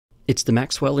It's the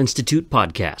Maxwell Institute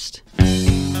podcast.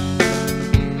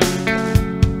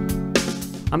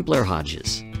 I'm Blair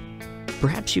Hodges.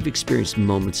 Perhaps you've experienced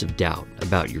moments of doubt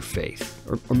about your faith,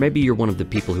 or maybe you're one of the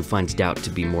people who finds doubt to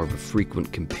be more of a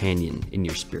frequent companion in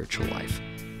your spiritual life.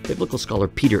 Biblical scholar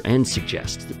Peter Enns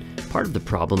suggests that part of the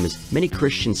problem is many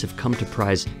Christians have come to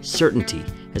prize certainty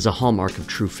as a hallmark of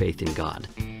true faith in God.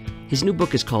 His new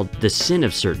book is called The Sin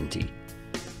of Certainty.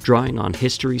 Drawing on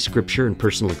history, scripture, and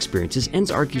personal experiences,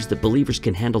 Enns argues that believers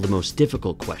can handle the most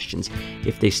difficult questions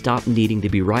if they stop needing to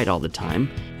be right all the time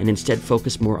and instead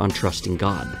focus more on trusting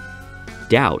God.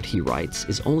 Doubt, he writes,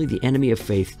 is only the enemy of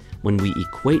faith when we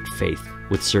equate faith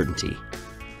with certainty.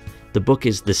 The book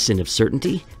is The Sin of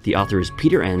Certainty. The author is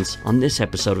Peter Enns on this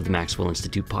episode of the Maxwell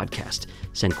Institute podcast.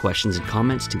 Send questions and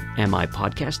comments to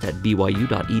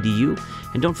MIPodcast@byu.edu,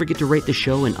 and don't forget to rate the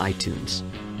show in iTunes.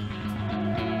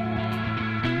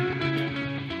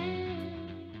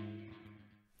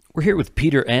 We're here with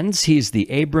Peter Enns. He's the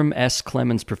Abram S.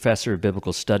 Clemens Professor of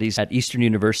Biblical Studies at Eastern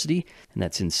University, and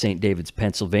that's in St. David's,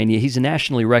 Pennsylvania. He's a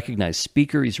nationally recognized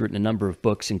speaker. He's written a number of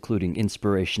books, including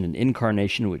Inspiration and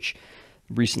Incarnation, which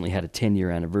recently had a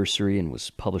 10-year anniversary and was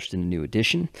published in a new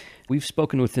edition. We've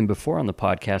spoken with him before on the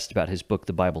podcast about his book,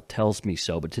 The Bible Tells Me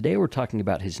So, but today we're talking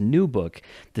about his new book,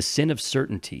 The Sin of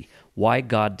Certainty, Why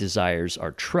God Desires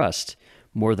Our Trust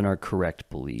More Than Our Correct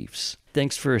Beliefs.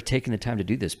 Thanks for taking the time to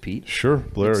do this, Pete. Sure,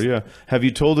 Blair, yeah. Have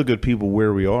you told the good people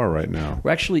where we are right now?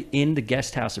 We're actually in the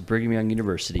guest house at Brigham Young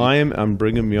University. I'm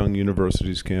Brigham Young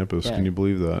University's campus. Yeah. Can you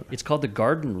believe that? It's called the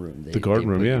Garden Room. The Garden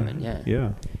Room,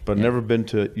 yeah. But never been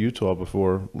to Utah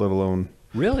before, let alone...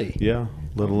 Really? Yeah,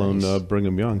 let alone nice.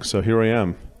 Brigham Young. So here I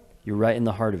am. You're right in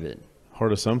the heart of it.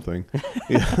 Heart of something.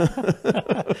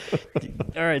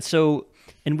 All right, so...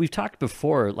 And we've talked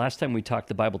before. Last time we talked,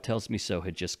 The Bible Tells Me So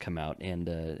had just come out, and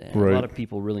right. A lot of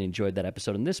people really enjoyed that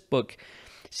episode. And this book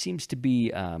seems to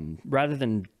be, rather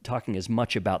than talking as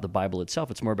much about the Bible itself,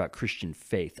 it's more about Christian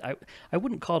faith. I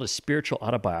wouldn't call it a spiritual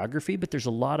autobiography, but there's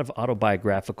a lot of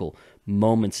autobiographical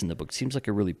moments in the book. It seems like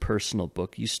a really personal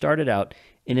book. You started out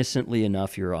innocently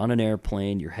enough. You're on an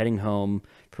airplane, you're heading home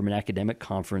from an academic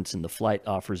conference, and the flight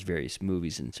offers various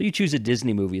movies. And so you choose a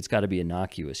Disney movie. It's got to be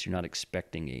innocuous. You're not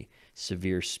expecting a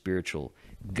severe spiritual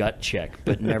gut check,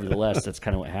 but nevertheless, that's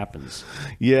kind of what happens.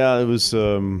 Yeah, it was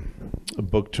a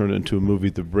book turned into a movie,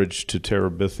 The Bridge to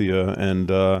Terabithia, and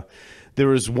there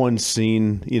was one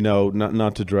scene,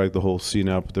 not to drag the whole scene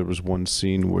out, but there was one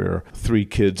scene where three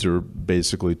kids are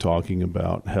basically talking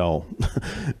about hell.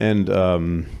 And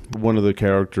one of the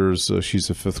characters, she's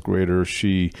a fifth grader,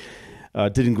 she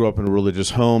didn't grow up in a religious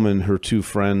home, and her two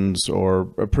friends are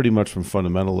pretty much from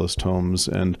fundamentalist homes,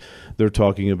 and they're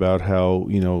talking about how,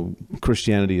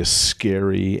 Christianity is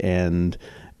scary and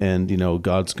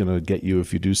God's going to get you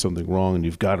if you do something wrong, and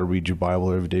you've got to read your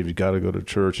Bible every day, you've got to go to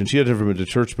church. And she had never been to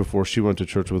church before. She went to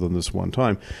church with them this one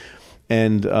time,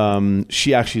 and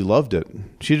she actually loved it.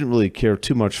 She didn't really care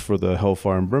too much for the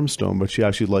hellfire and brimstone, but she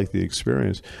actually liked the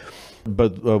experience.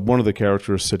 But one of the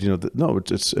characters said, no,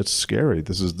 it's scary.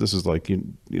 This is like, it's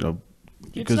not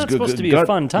supposed to be a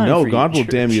fun time. No, for God will church.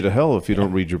 damn you to hell if you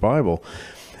don't read your Bible.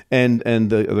 And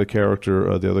the other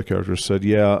character said,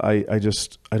 I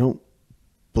don't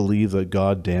believe that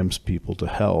God damns people to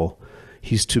hell.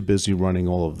 He's too busy running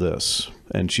all of this.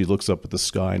 And she looks up at the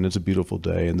sky, and it's a beautiful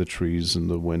day, and the trees and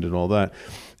the wind and all that.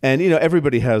 And,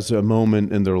 everybody has a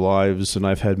moment in their lives, and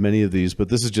I've had many of these, but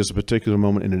this is just a particular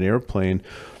moment in an airplane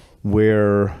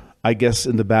where I guess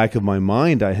in the back of my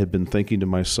mind, I had been thinking to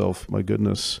myself, my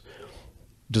goodness,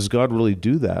 does God really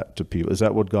do that to people? Is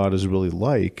that what God is really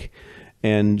like?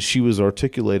 And she was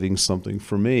articulating something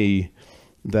for me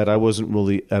that I wasn't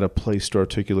really at a place to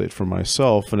articulate for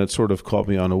myself, and it sort of caught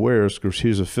me unawares because she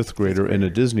was a fifth grader in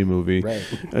a Disney movie.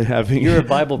 Right. You're a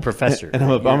Bible professor. And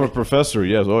I'm a professor,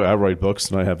 yes. Oh, I write books,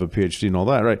 and I have a PhD and all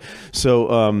that, right? So,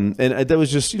 and that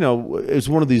was just, it's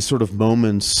one of these sort of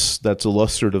moments that's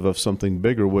illustrative of something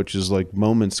bigger, which is like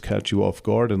moments catch you off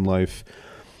guard in life,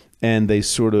 and they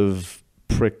sort of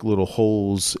prick little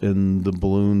holes in the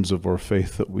balloons of our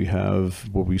faith that we have,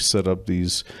 where we set up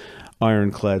these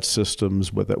ironclad systems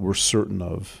that we're certain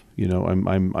of.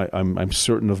 I'm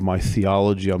certain of my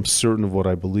theology. I'm certain of what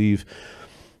I believe.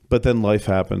 But then life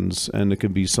happens, and it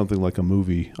can be something like a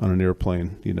movie on an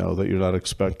airplane, that you're not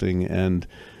expecting, and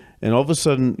all of a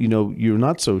sudden, you're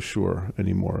not so sure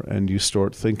anymore, and you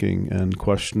start thinking and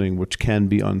questioning, which can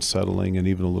be unsettling and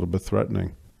even a little bit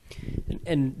threatening.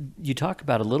 And you talk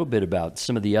about a little bit about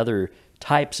some of the other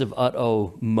types of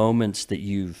uh-oh moments that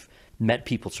you've met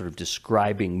people sort of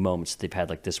describing moments they've had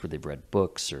like this, where they've read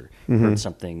books or heard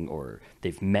something, or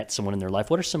they've met someone in their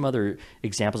life. What are some other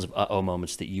examples of uh-oh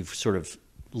moments that you've sort of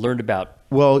learned about?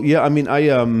 Well, yeah, I mean,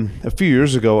 a few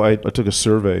years ago, I took a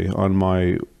survey on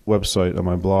my website, on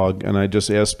my blog, and I just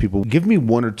asked people, give me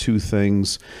one or two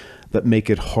things that make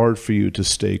it hard for you to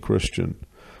stay Christian.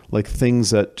 Like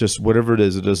things that just, whatever it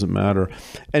is, it doesn't matter.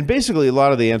 And basically a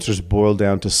lot of the answers boil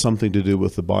down to something to do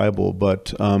with the Bible.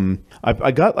 But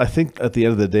I think at the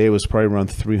end of the day, it was probably around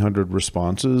 300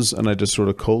 responses, and I just sort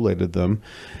of collated them.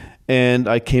 And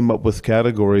I came up with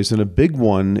categories, and a big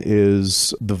one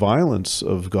is the violence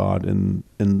of God in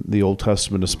the Old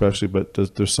Testament especially, but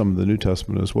there's some in the New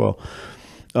Testament as well.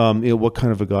 What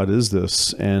kind of a God is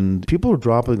this? And people are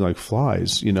dropping like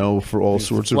flies, for all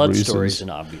sorts of reasons. The flood story is an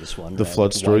obvious one. The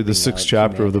flood story, the 6th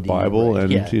chapter of the Bible,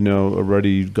 right. And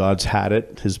already God's had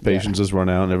it. His patience has run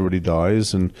out, and everybody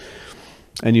dies.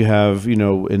 And you have,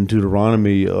 in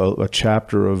Deuteronomy, a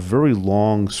chapter of very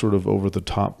long, sort of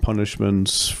over-the-top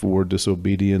punishments for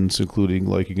disobedience, including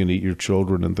like you can eat your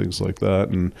children and things like that.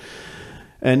 And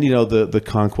the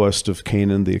conquest of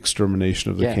Canaan, the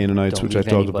extermination of the Canaanites, which I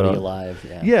talked about. Alive.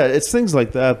 Yeah, it's things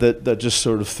like that just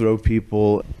sort of throw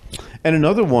people. And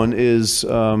another one is,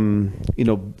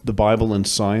 the Bible and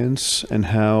science, and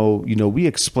how, we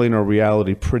explain our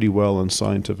reality pretty well in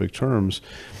scientific terms.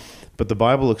 But the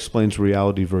Bible explains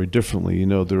reality very differently.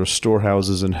 There are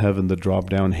storehouses in heaven that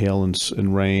drop down hail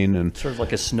and rain, and sort of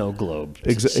like a snow globe.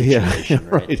 Yeah,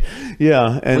 right.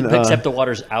 Yeah, and except the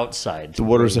water's outside. The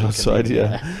water's outside.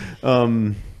 Yeah.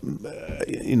 Obviously,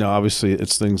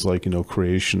 it's things like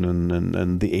creation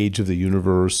and the age of the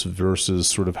universe versus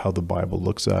sort of how the Bible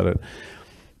looks at it.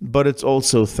 But it's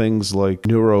also things like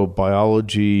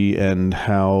neurobiology and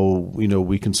how,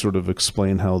 we can sort of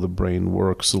explain how the brain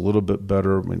works a little bit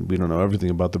better. I mean, we don't know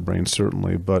everything about the brain,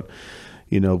 certainly, but,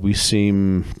 we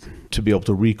seem to be able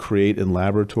to recreate in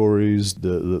laboratories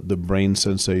the brain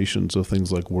sensations of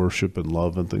things like worship and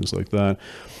love and things like that.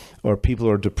 Or people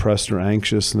are depressed or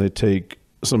anxious and they take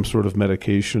some sort of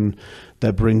medication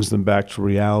that brings them back to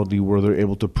reality where they're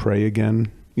able to pray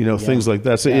again. Things like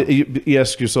that. So you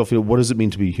ask yourself, what does it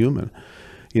mean to be human?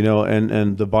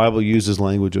 And the Bible uses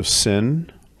language of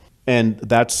sin, and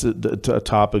that's a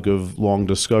topic of long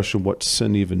discussion, what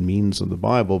sin even means in the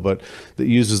Bible, but it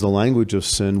uses the language of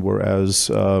sin, whereas,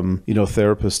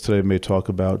 therapists today may talk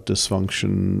about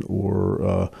dysfunction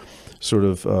or sort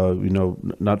of,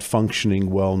 not functioning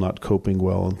well, not coping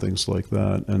well, and things like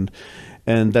that.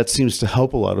 And that seems to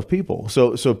help a lot of people.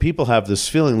 So people have this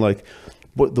feeling like,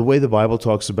 the way the Bible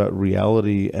talks about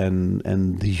reality and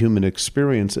the human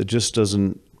experience, it just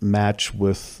doesn't match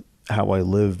with how I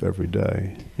live every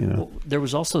day. Well, there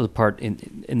was also the part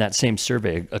in that same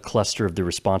survey, a cluster of the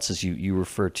responses you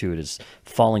refer to it as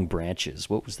falling branches.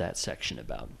 What was that section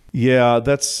about? Yeah,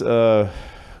 that's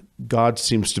God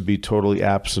seems to be totally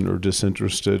absent or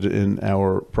disinterested in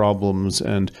our problems.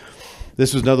 And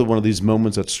this was another one of these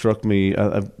moments that struck me.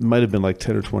 It might have been like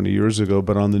 10 or 20 years ago,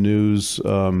 but on the news,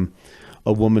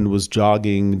 a woman was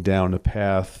jogging down a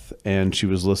path, and she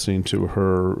was listening to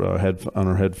her on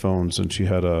her headphones, and she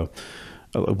had one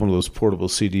of those portable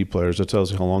CD players. That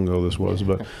tells you how long ago this was.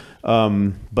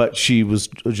 But she was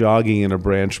jogging, and a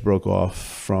branch broke off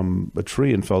from a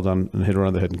tree and fell down and hit her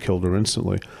on the head and killed her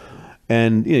instantly.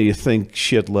 And you think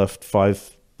she had left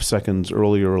 5 seconds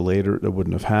earlier or later, it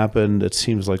wouldn't have happened. It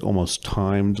seems like almost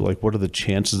timed. Like, what are the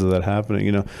chances of that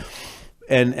happening?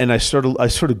 And I started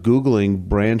Googling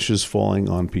branches falling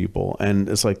on people, and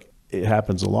it's like it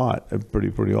happens a lot,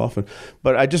 pretty often.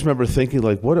 But I just remember thinking,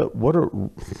 like,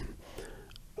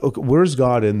 where's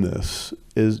God in this?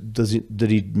 Did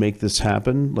he make this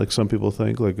happen? Like some people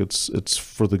think, like it's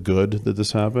for the good that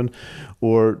this happened,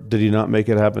 or did he not make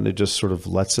it happen? It just sort of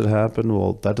lets it happen.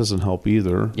 Well, that doesn't help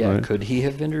either. Yeah, right? Could he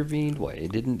have intervened? Why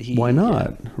didn't he? Why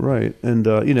not? Yeah. Right. And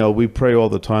we pray all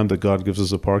the time that God gives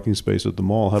us a parking space at the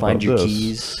mall. How Find about your this?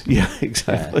 Keys. Yeah,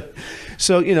 exactly. Yeah.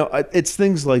 So it's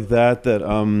things like that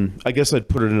I guess I'd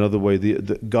put it another way: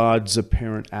 the God's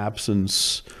apparent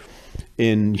absence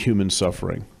in human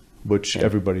suffering, which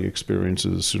everybody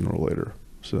experiences sooner or later.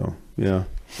 So, yeah.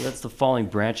 So that's the falling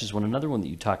branches one. Another one that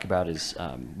you talk about is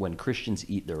when Christians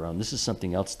eat their own. This is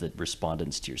something else that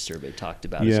respondents to your survey talked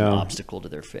about as an obstacle to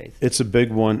their faith. It's a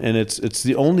big one, and it's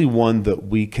the only one that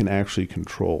we can actually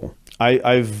control.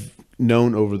 I've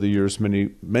known over the years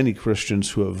many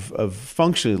Christians who have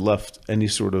functionally left any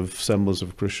sort of semblance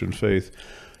of Christian faith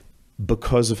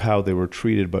because of how they were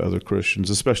treated by other Christians,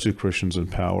 especially Christians in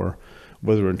power,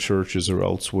 whether in churches or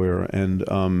elsewhere. And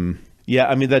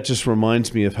that just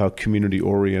reminds me of how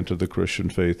community-oriented the Christian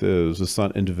faith is. It's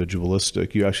not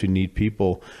individualistic. You actually need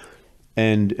people,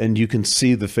 and you can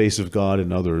see the face of God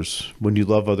in others. When you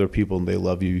love other people and they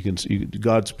love you, you can see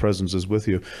God's presence is with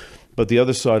you. But the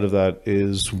other side of that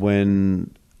is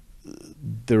when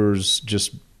there's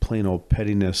just plain old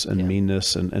pettiness and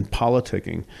meanness and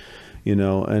politicking,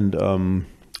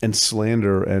 and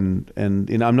slander and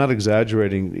I'm not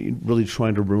exaggerating, really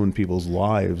trying to ruin people's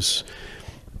lives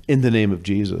in the name of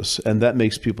Jesus. And that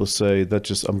makes people say that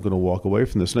I'm going to walk away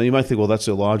from this. Now you might think, well, that's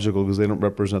illogical because they don't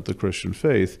represent the Christian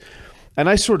faith. And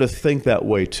I sort of think that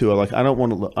way too. I don't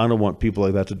want people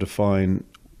like that to define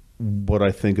what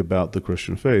I think about the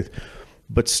Christian faith.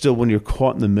 But still, when you're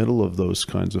caught in the middle of those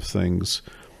kinds of things,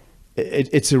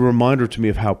 it's a reminder to me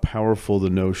of how powerful the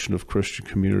notion of Christian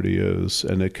community is,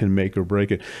 and it can make or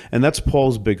break it. And that's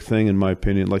Paul's big thing, in my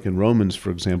opinion. Like in Romans,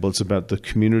 for example, it's about the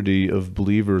community of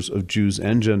believers, of Jews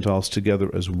and Gentiles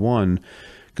together as one.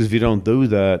 Because if you don't do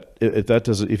that,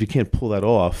 if you can't pull that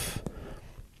off,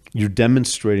 you're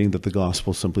demonstrating that the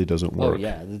gospel simply doesn't work. Oh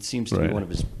yeah, that seems to be one of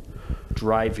his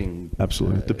driving.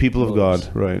 Absolutely, the people of God,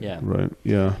 right? Yeah, right,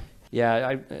 yeah.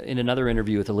 Yeah, in another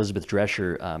interview with Elizabeth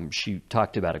Drescher, she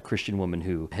talked about a Christian woman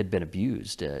who had been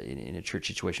abused in a church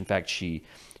situation. In fact, she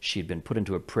had been put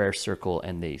into a prayer circle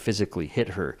and they physically hit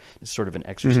her. It's sort of an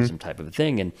exorcism type of a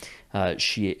thing. And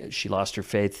she lost her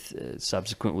faith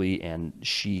subsequently, and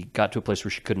she got to a place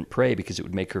where she couldn't pray because it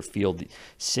would make her feel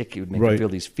sick. It would make her feel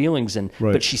these feelings,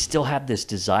 but she still had this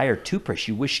desire to pray.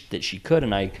 She wished that she could,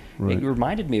 and it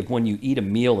reminded me of when you eat a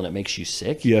meal and it makes you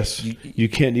sick. Yes, you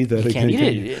can't eat that. You can't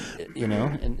eat it.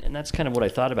 And that's kind of what I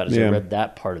thought about as I read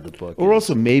that part of the book. Or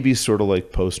also maybe sort of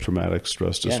like post-traumatic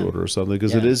stress disorder or something,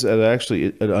 because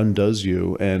it undoes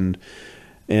you, and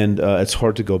it's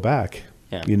hard to go back.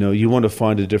 Yeah. You want to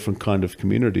find a different kind of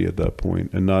community at that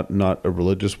point, and not a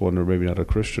religious one, or maybe not a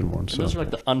Christian one. So those are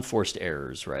like the unforced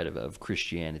errors, right, of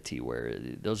Christianity, where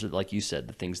those are, like you said,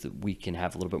 the things that we can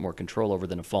have a little bit more control over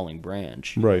than a falling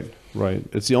branch. Right.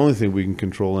 It's the only thing we can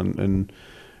control, and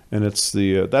it's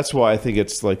that's why I think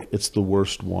it's the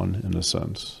worst one in a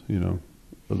sense,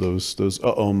 those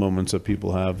moments that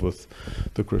people have with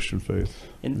the Christian faith.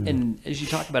 And as you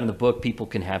talk about in the book, people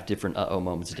can have different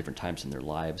moments at different times in their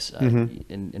lives.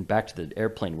 And back to the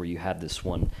airplane, where you had this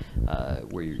one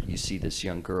where you see this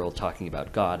young girl talking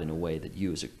about God in a way that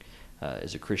you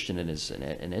as a Christian and as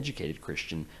an educated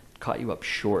Christian caught you up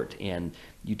short. And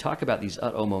you talk about these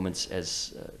moments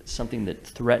as something that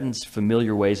threatens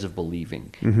familiar ways of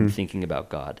believing and thinking about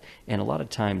God. And a lot of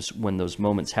times when those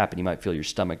moments happen, you might feel your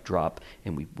stomach drop,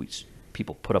 and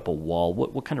people put up a wall.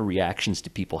 What kind of reactions do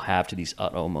people have to these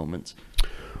moments?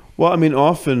 Well, I mean,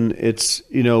 often it's,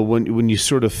 when you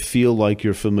sort of feel like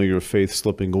your familiar faith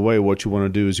slipping away, what you want to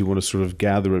do is you want to sort of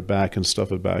gather it back and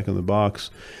stuff it back in the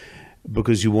box,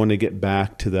 because you want to get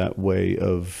back to that way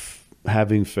of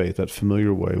having faith, that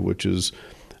familiar way, which is,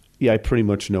 I pretty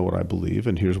much know what I believe,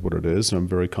 and here's what it is, and I'm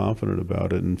very confident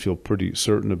about it and feel pretty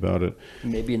certain about it.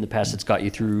 Maybe in the past it's got you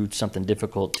through something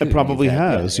difficult too. It probably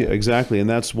has, yeah, exactly. And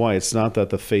that's why it's not that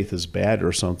the faith is bad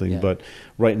or something, but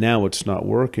right now it's not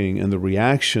working, and the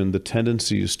reaction, the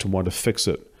tendency is to want to fix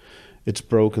it. It's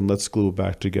broken, let's glue it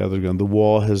back together again. The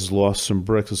wall has lost some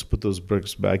bricks, let's put those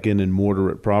bricks back in and mortar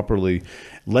it properly.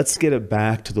 Let's get it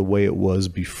back to the way it was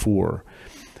before.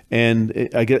 And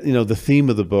I get, the theme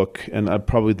of the book, and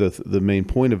probably the main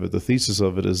point of it, the thesis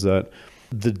of it, is that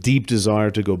the deep desire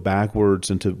to go backwards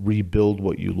and to rebuild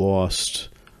what you lost,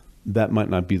 that might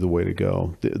not be the way to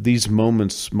go. These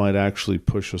moments might actually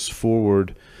push us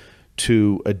forward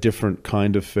to a different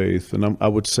kind of faith, and I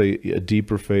would say a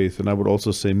deeper faith, and I would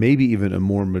also say maybe even a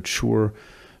more mature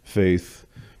faith.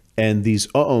 And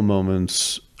these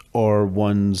moments are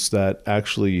ones that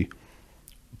actually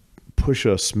push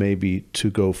us maybe to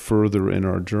go further in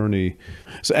our journey.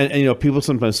 So, and people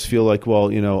sometimes feel like, well,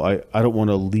 I don't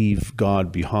want to leave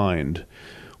God behind.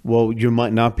 Well, you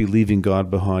might not be leaving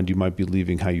God behind. You might be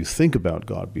leaving how you think about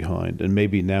God behind. And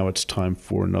maybe now it's time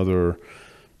for another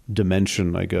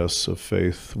dimension, I guess, of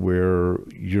faith, where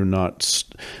you're not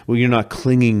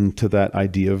clinging to that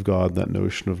idea of God, that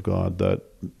notion of God that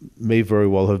may very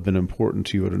well have been important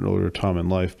to you at an earlier time in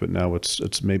life, but now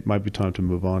might be time to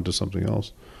move on to something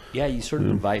else. Yeah, you sort of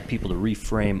invite people to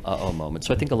reframe moment.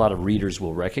 So I think a lot of readers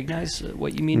will recognize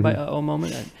what you mean by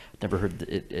moment. I've never heard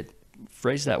it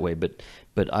phrased that way, but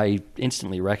I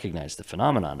instantly recognize the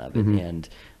phenomenon of it.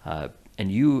 And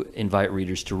you invite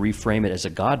readers to reframe it as a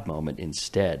God moment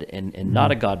instead, and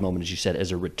not a God moment, as you said,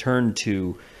 as a return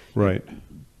to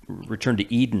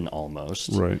Eden almost.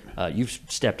 Right. You've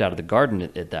stepped out of the garden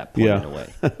at that point in a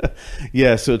way.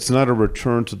 Yeah, so it's not a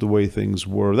return to the way things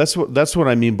were. That's what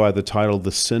I mean by the title,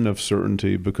 The Sin of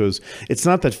Certainty, because it's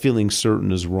not that feeling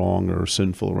certain is wrong or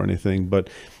sinful or anything, but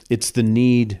it's the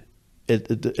need,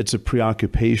 it's a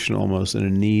preoccupation almost, and a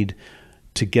need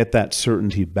to get that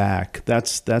certainty back.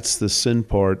 That's the sin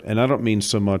part. And I don't mean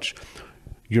so much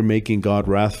you're making God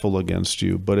wrathful against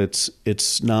you, but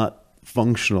it's not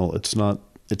functional. It's not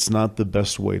the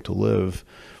best way to live.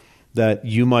 That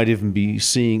you might even be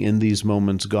seeing in these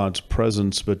moments God's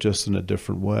presence, but just in a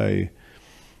different way,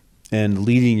 and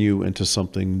leading you into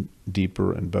something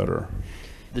deeper and better.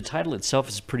 The title itself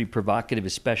is pretty provocative,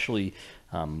 especially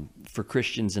for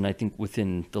Christians, and I think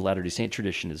within the Latter-day Saint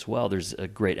tradition as well. There's a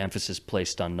great emphasis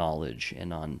placed on knowledge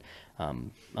and on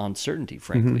certainty,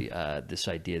 frankly. This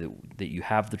idea that you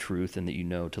have the truth and that you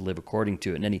know to live according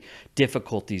to it, and any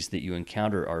difficulties that you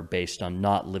encounter are based on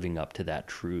not living up to that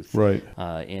truth. Right.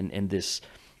 And this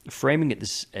framing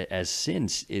it as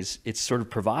sins it's sort of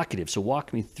provocative. So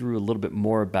walk me through a little bit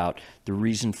more about the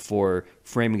reason for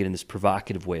framing it in this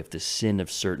provocative way of the sin of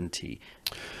certainty.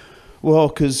 Well,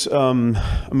 because,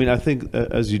 I think,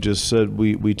 as you just said,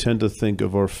 we tend to think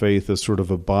of our faith as sort of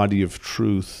a body of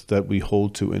truth that we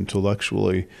hold to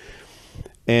intellectually.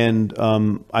 And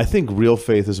I think real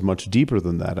faith is much deeper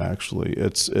than that, actually.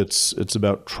 It's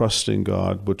about trusting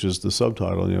God, which is the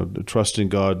subtitle, trusting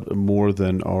God more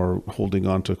than our holding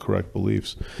on to correct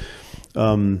beliefs.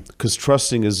 Because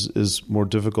trusting is more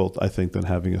difficult, I think, than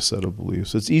having a set of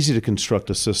beliefs. It's easy to construct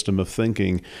a system of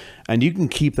thinking, and you can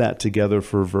keep that together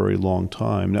for a very long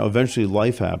time. Now, eventually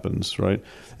life happens, right?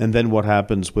 And then what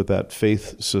happens with that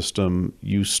faith system?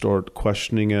 You start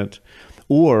questioning it,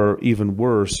 or even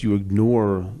worse, you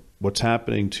ignore what's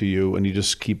happening to you, and you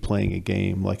just keep playing a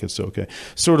game like it's okay.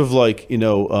 Sort of like,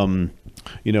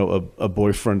 a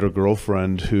boyfriend or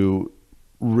girlfriend who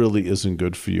really isn't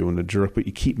good for you and a jerk, but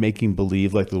you keep making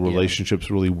believe like the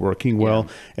relationship's really working well.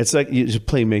 It's like you just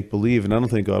play make-believe, and I don't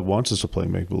think God wants us to play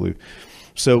make-believe.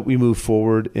 So we move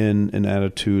forward in an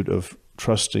attitude of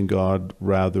trusting God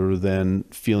rather than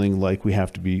feeling like we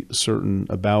have to be certain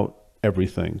about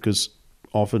everything, because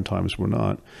oftentimes we're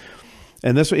not.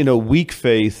 And that's what, weak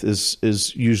faith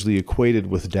is usually equated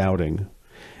with doubting.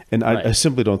 And right. I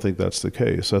simply don't think that's the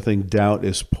case. I think doubt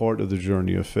is part of the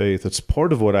journey of faith. It's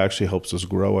part of what actually helps us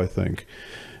grow, I think,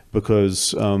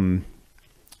 because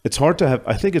it's hard to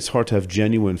have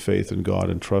genuine faith in God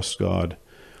and trust God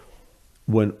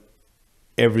when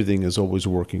everything is always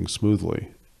working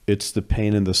smoothly. It's the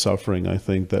pain and the suffering, I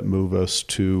think, that move us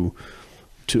to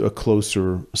a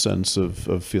closer sense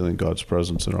of feeling God's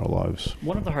presence in our lives.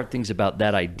 One of the hard things about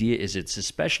that idea is it's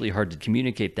especially hard to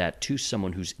communicate that to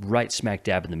someone who's right smack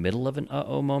dab in the middle of an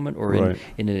uh-oh moment, or right.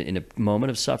 in a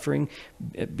moment of suffering.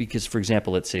 Because, for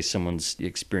example, let's say someone's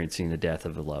experiencing the death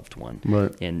of a loved one.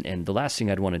 Right. And the last thing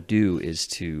I'd want to do is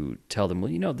to tell them,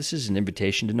 well, this is an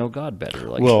invitation to know God better.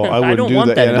 Like, well, I don't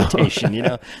want that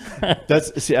invitation,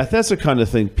 That's the kind of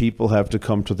thing people have to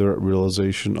come to their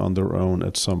realization on their own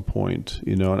at some point,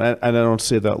 And I don't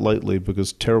say that lightly,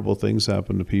 because terrible things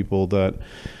happen to people that,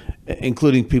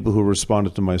 including people who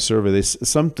responded to my survey.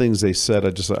 Some things they said,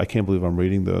 I can't believe I'm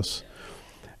reading this.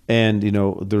 And,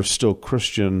 they're still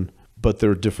Christian, but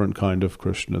they're a different kind of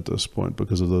Christian at this point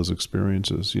because of those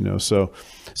experiences, So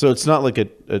it's not like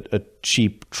a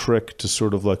cheap trick to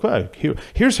sort of like, well,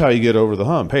 here's how you get over the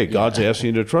hump. Hey, God's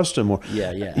asking you to trust him more.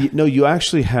 Yeah. No, you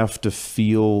actually have to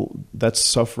feel that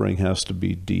suffering has to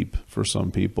be deep for some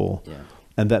people. Yeah.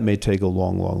 And that may take a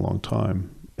long, long, long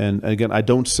time. And again, I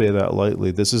don't say that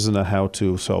lightly. This isn't a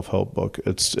how-to self-help book.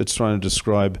 It's trying to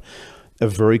describe a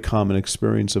very common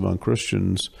experience among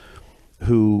Christians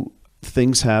who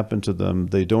things happen to them.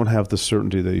 They don't have the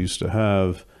certainty they used to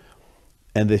have,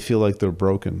 and they feel like they're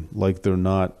broken, like they're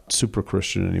not super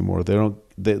Christian anymore. They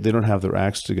don't have their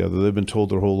acts together. They've been told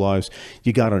their whole lives,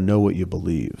 you got to know what you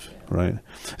believe, right?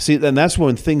 See, and that's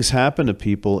when things happen to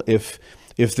people.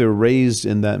 If they're raised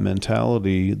in that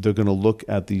mentality, they're going to look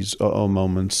at these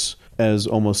moments as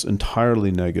almost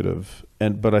entirely negative.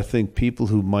 But I think people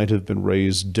who might have been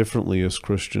raised differently as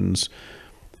Christians,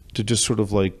 to just sort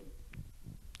of like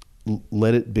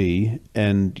let it be,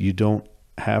 and you don't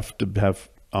have to have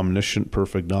omniscient,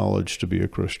 perfect knowledge to be a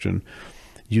Christian.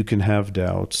 You can have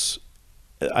doubts.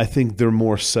 I think they're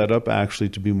more set up actually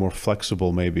to be more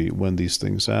flexible maybe when these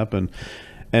things happen.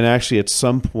 And actually, at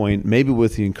some point, maybe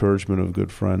with the encouragement of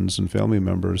good friends and family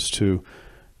members, to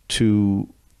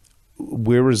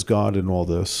where is God in all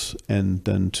this, and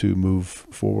then to move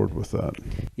forward with that.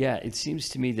 Yeah, it seems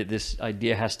to me that this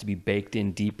idea has to be baked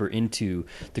in deeper into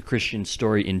the Christian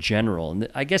story in general. And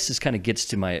I guess this kind of gets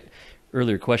to my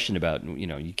earlier question about,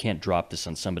 you can't drop this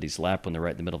on somebody's lap when they're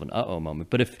right in the middle of an uh-oh moment.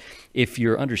 But if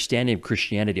your understanding of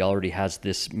Christianity already has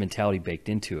this mentality baked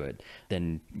into it,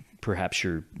 then perhaps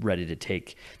you're ready to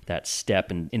take that step.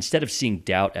 And instead of seeing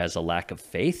doubt as a lack of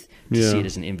faith, to see it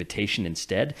as an invitation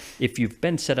instead. If you've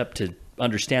been set up to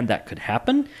understand that could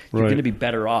happen, you're going to be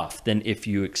better off than if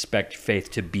you expect faith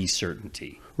to be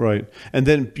certainty. Right. And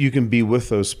then you can be with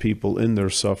those people in their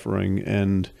suffering.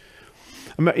 And,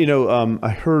 I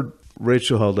heard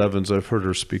Rachel Held Evans, I've heard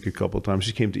her speak a couple of times.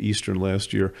 She came to Eastern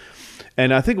last year.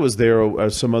 And I think it was there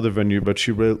at some other venue, but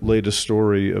she relayed a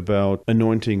story about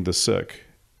anointing the sick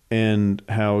and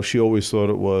how she always thought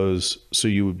it was so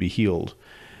you would be healed.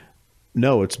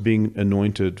 No, it's being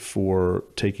anointed for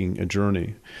taking a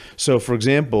journey. So, for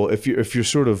example, if you're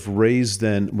sort of raised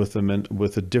then with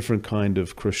a different kind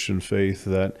of Christian faith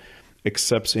that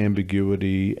accepts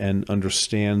ambiguity and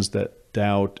understands that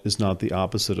doubt is not the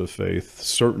opposite of faith,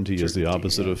 certainty is the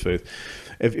opposite of faith.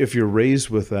 If you're raised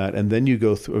with that, and then you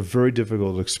go through a very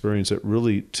difficult experience that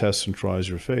really tests and tries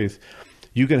your faith,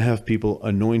 you can have people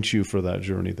anoint you for that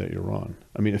journey that you're on.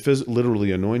 I mean, it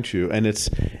literally anoint you, and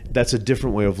that's a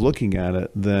different way of looking at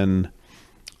it than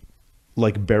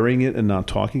like burying it and not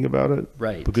talking about it,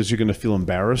 right? Because you're going to feel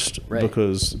embarrassed,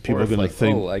 because people are going to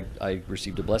think, "Oh, I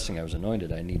received a blessing. I was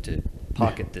anointed. I need to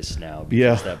pocket this now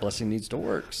because that blessing needs to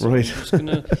work." So I'm just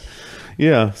gonna...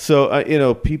 Yeah.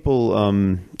 So people.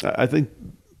 I think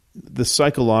the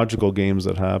psychological games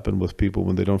that happen with people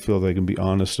when they don't feel they can be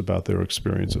honest about their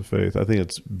experience of faith, I think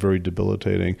it's very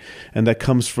debilitating. And that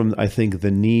comes from, I think,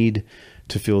 the need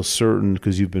to feel certain,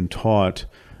 because you've been taught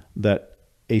that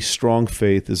a strong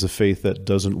faith is a faith that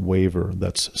doesn't waver,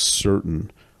 that's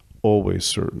certain, always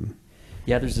certain.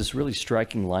 Yeah, there's this really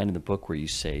striking line in the book where you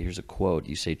say, here's a quote,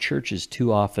 you say, "Church is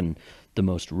too often the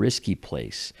most risky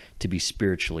place to be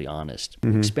spiritually honest."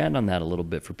 Mm-hmm. Expand on that a little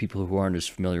bit for people who aren't as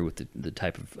familiar with the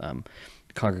type of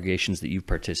congregations that you've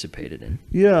participated in.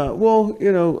 Yeah, well,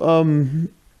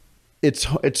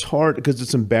 it's hard because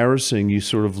it's embarrassing. You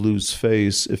sort of lose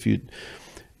face if you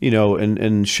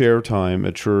in share time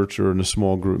at church or in a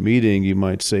small group meeting, you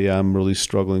might say, "I'm really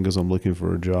struggling because I'm looking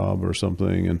for a job," or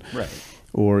something, and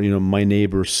or "My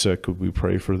neighbor's sick, could we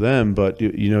pray for them?" But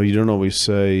you don't always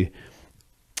say,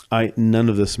 none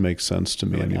of this makes sense to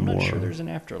me anymore. I'm not sure there's an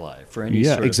afterlife for any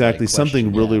sort of exactly.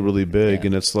 Something really, really big. Yeah.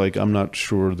 And it's like, I'm not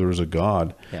sure there's a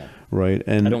God. Yeah. Right.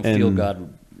 And I don't feel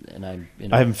God. And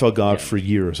I haven't felt God for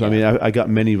years. Yeah. I mean, I got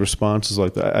many responses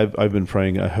like that. I've been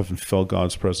praying. I haven't felt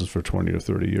God's presence for 20 or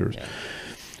 30 years. Yeah.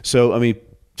 So, I mean,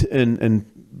 and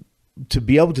to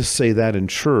be able to say that in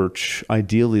church,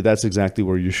 ideally, that's exactly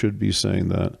where you should be saying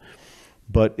that.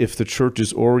 But if the church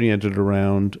is oriented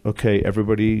around, okay,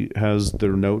 everybody has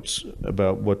their notes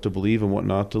about what to believe and what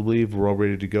not to believe, we're all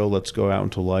ready to go, let's go out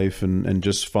into life and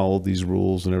just follow these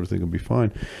rules and everything will be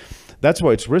fine. That's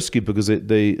why it's risky, because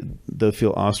they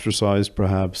feel ostracized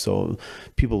perhaps. So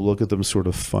people look at them sort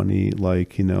of funny,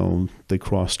 like, they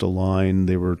crossed a line,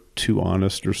 they were too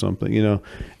honest or something,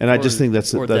 And I just think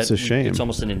that's a shame. It's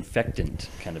almost an infectant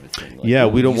kind of a thing.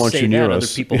 Like, we don't want you near us.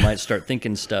 Other people might start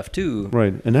thinking stuff too.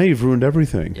 Right. And now you've ruined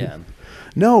everything. Yeah.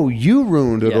 No, you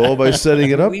ruined it all by setting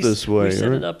it up this way. We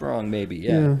set it up wrong, maybe.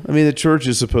 Yeah. I mean, the church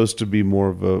is supposed to be more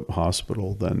of a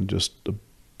hospital than just a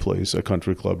place, a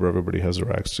country club where everybody has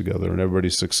their acts together and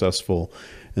everybody's successful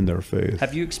in their faith.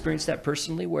 Have you experienced that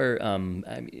personally, where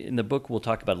in the book we'll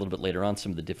talk about a little bit later on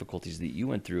some of the difficulties that you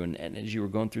went through, and as you were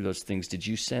going through those things, did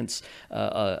you sense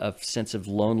a sense of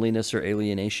loneliness or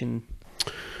alienation?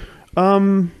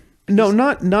 No,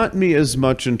 not me as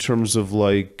much in terms of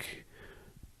like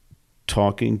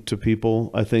talking to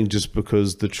people. I think just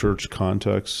because the church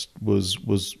context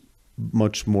was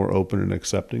much more open and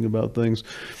accepting about things.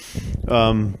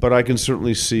 But I can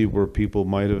certainly see where people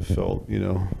might have felt,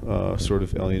 sort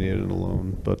of alienated and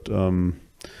alone. But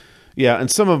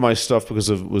and some of my stuff, because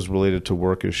it was related to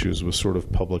work issues, was sort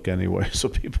of public anyway, so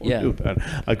people knew about it.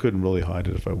 I couldn't really hide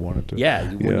it if I wanted to.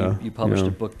 You published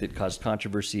a book that caused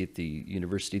controversy at the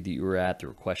university that you were at. There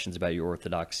were questions about your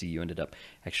orthodoxy. You ended up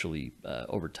actually,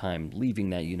 over time, leaving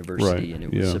that university, and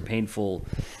it was a painful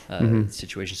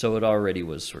situation. So it already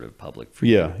was sort of public for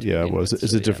you. Yeah, it was.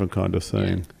 It's a different kind of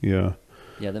thing. Yeah,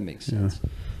 that makes sense.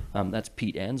 That's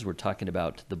Pete Enns. We're talking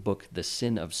about the book, The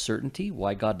Sin of Certainty,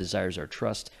 Why God Desires Our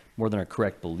Trust More Than Our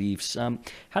Correct Beliefs.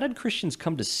 How did Christians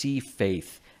come to see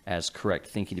faith as correct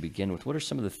thinking to begin with? What are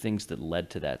some of the things that led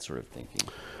to that sort of thinking?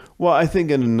 Well, I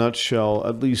think in a nutshell,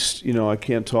 at least, I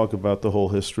can't talk about the whole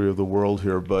history of the world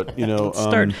here, but,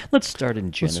 let's start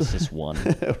in Genesis 1.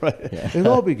 Right. Yeah. It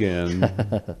all began.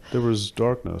 There was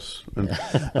darkness.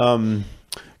 And,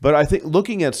 but I think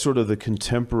looking at sort of the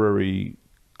contemporary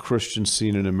Christian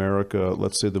scene in America,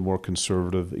 let's say the more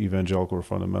conservative evangelical or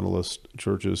fundamentalist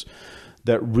churches,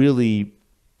 that really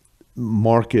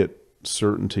market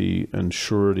certainty and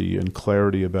surety and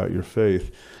clarity about your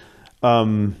faith.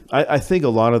 I think a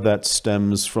lot of that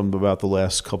stems from about the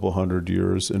last couple hundred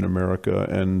years in America,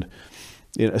 and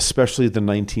especially the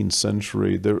 19th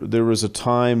century. There was a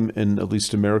time in at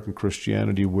least American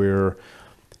Christianity where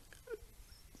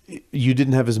you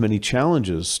didn't have as many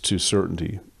challenges to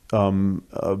certainty.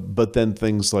 But then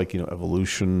things like,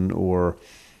 evolution or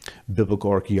biblical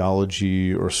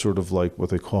archaeology, or sort of like what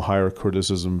they call higher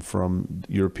criticism from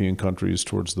European countries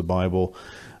towards the Bible,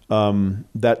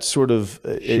 that sort of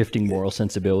shifting moral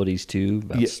sensibilities too,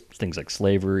 about things like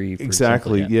slavery. For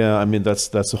exactly. example, yeah. I mean,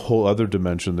 that's a whole other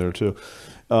dimension there too.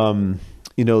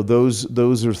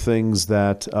 Those are things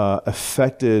that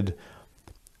affected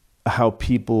how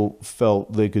people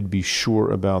felt they could be sure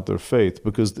about their faith.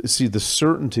 Because, see, the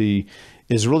certainty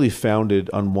is really founded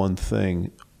on one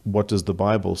thing. What does the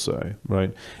Bible say,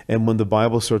 right? And when the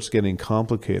Bible starts getting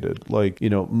complicated, like,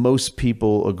 most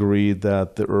people agree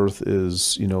that the earth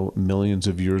is, millions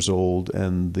of years old,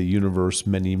 and the universe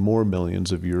many more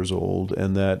millions of years old,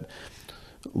 and that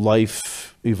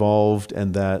life evolved,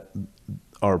 and that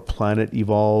our planet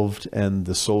evolved, and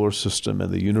the solar system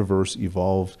and the universe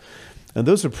evolved. And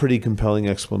those are pretty compelling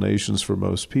explanations for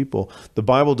most people. The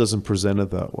Bible doesn't present it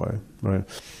that way, right?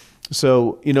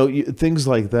 So, things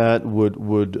like that would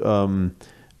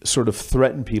sort of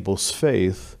threaten people's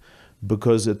faith,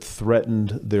 because it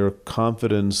threatened their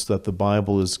confidence that the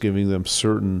Bible is giving them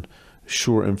certain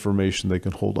sure information they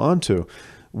can hold on to.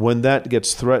 When that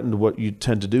gets threatened, what you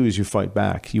tend to do is you fight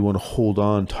back. You want to hold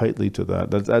on tightly to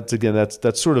that.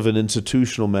 That's sort of an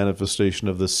institutional manifestation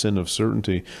of the sin of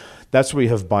certainty. That's where you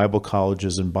have Bible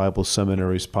colleges and Bible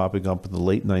seminaries popping up in the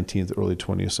late 19th, early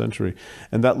 20th century.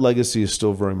 And that legacy is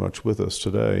still very much with us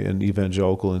today in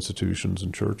evangelical institutions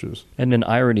and churches. And an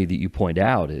irony that you point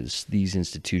out is these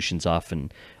institutions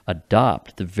often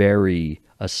adopt the very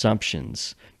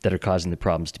assumptions that are causing the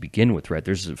problems to begin with, right?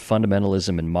 There's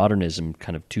fundamentalism and modernism,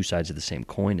 kind of two sides of the same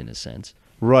coin in a sense.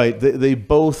 Right. They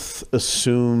both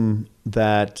assume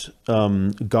that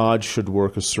God should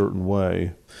work a certain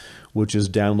way, which is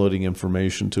downloading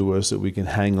information to us that we can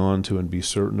hang on to and be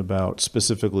certain about,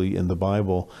 specifically in the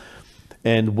Bible.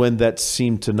 And when that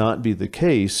seemed to not be the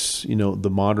case, the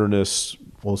modernists,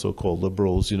 also called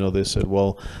liberals, they said,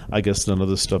 well, I guess none of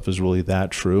this stuff is really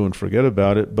that true and forget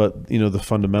about it. But, the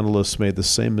fundamentalists made the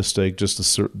same mistake,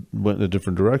 just went in a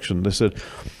different direction. They said,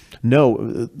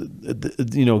 no,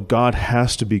 God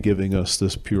has to be giving us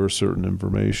this pure, certain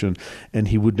information, and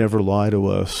he would never lie to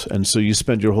us. And so you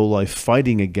spend your whole life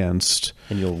fighting against.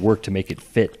 And you'll work to make it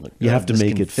fit. You have to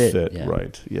make it fit, yeah.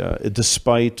 Right. Yeah.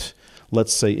 Despite,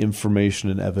 let's say,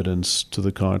 information and evidence to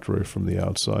the contrary from the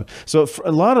outside. So for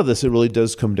a lot of this, it really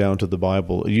does come down to the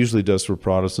Bible. It usually does for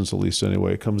Protestants, at least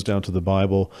anyway. It comes down to the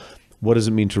Bible. What does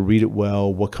it mean to read it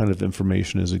well? What kind of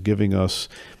information is it giving us?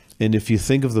 And if you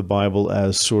think of the Bible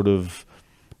as sort of,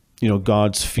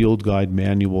 God's field guide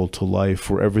manual to life,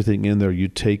 where everything in there, you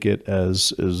take it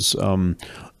as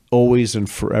always and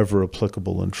forever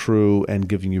applicable and true, and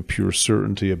giving you pure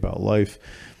certainty about life,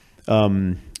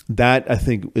 that, I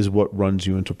think, is what runs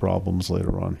you into problems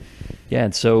later on. Yeah,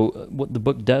 and so what the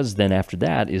book does then after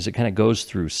that is it kind of goes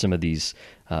through some of these,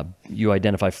 you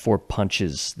identify 4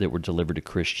 punches that were delivered to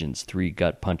Christians, 3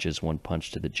 gut punches, 1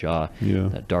 punch to the jaw,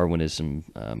 Darwinism,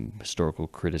 historical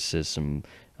criticism,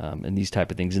 and these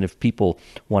type of things. And if people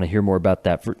want to hear more about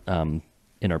that,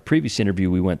 in our previous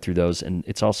interview, we went through those, and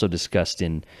it's also discussed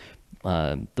in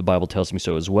The Bible Tells Me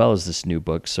So, as well as this new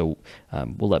book. So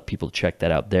we'll let people check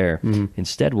that out there. Mm-hmm.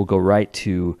 Instead, we'll go right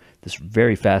to this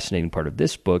very fascinating part of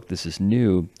this book. This is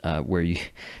new, where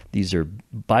these are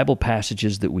Bible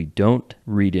passages that we don't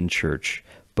read in church,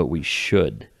 but we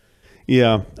should.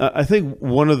 Yeah, I think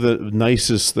one of the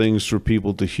nicest things for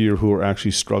people to hear who are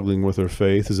actually struggling with their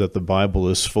faith is that the Bible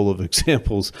is full of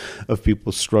examples of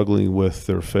people struggling with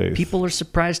their faith. People are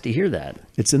surprised to hear that.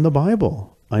 It's in the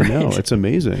Bible. I know. It's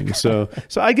amazing. So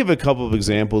I give a couple of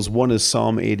examples. One is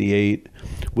Psalm 88,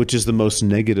 which is the most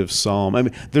negative psalm. I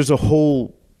mean, there's a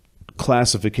whole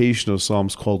classification of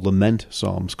psalms called lament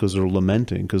psalms, because they're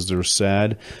lamenting, because they're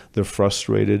sad, they're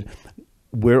frustrated.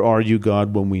 Where are you,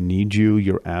 God, when we need you?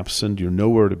 You're absent. You're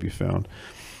nowhere to be found.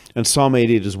 And Psalm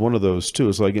 88 is one of those too.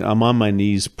 It's like, I'm on my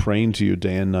knees praying to you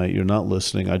day and night. You're not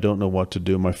listening. I don't know what to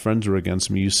do. My friends are against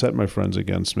me. You set my friends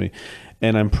against me.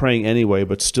 And I'm praying anyway,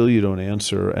 but still you don't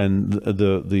answer. And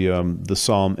the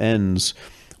psalm ends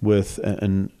with,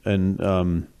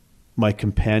 and my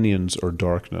companions are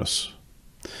darkness.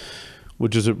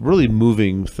 which is a really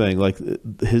moving thing. Like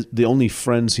the only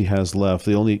friends he has left,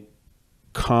 the only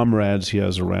comrades he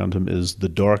has around him is the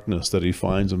darkness that he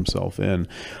finds himself in.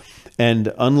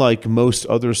 And unlike most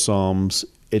other Psalms,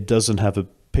 it doesn't have a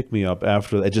pick-me-up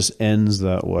after that. It just ends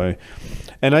that way.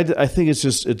 And I think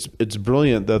it's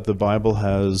brilliant that the Bible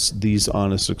has these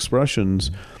honest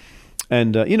expressions.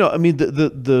 And,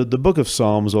 the book of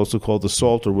Psalms, also called the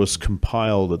Psalter, was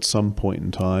compiled at some point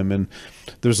in time. And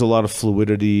there's a lot of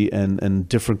fluidity and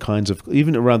different kinds of,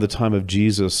 even around the time of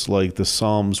Jesus, like the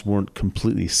Psalms weren't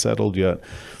completely settled yet.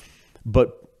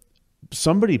 But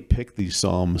somebody picked these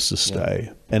Psalms to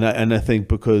stay. Yeah. And I think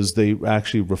because they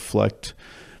actually reflect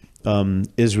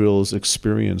Israel's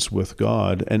experience with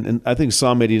God. And I think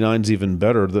Psalm 89 is even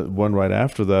better, the one right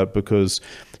after that, because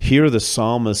here the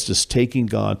psalmist is taking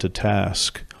God to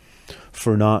task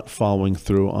for not following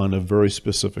through on a very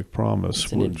specific promise.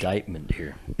 It's an indictment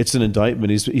here. It's an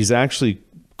indictment. He's actually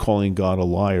calling God a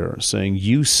liar, saying,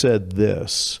 you said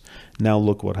this, now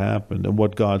look what happened. And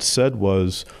what God said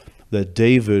was that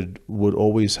David would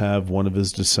always have one of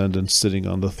his descendants sitting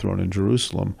on the throne in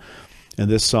Jerusalem. And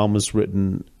this psalm was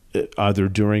written either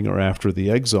during or after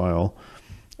the exile,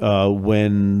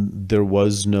 when there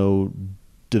was no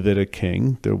Davidic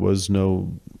king, there was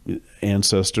no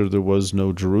ancestor, there was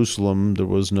no Jerusalem, there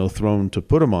was no throne to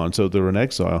put him on, so they're in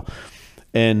exile.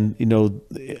 And,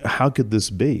 how could this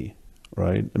be,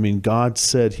 right? I mean, God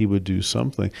said he would do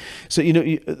something. So,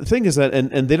 the thing is that,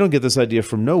 and they don't get this idea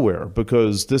from nowhere,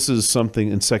 because this is something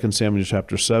in 2 Samuel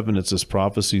chapter 7, it's this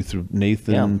prophecy through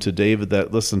Nathan to David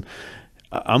that, listen,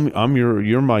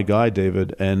 you're my guy,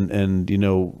 David, and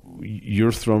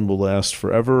your throne will last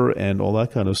forever, and all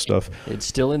that kind of stuff. It's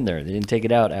still in there. They didn't take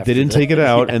it out after. They didn't take it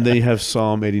out, and then you have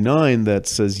Psalm 89 that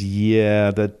says,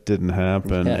 "Yeah, that didn't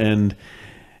happen." Yeah.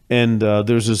 And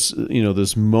there's this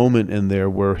this moment in there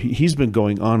where he's been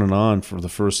going on and on for the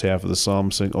first half of the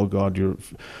psalm, saying, "Oh God,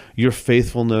 your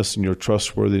faithfulness and your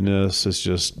trustworthiness is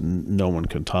just no one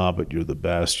can top it. You're the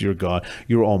best. You're God.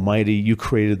 You're Almighty. You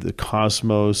created the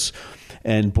cosmos."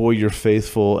 And boy, you're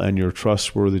faithful and you're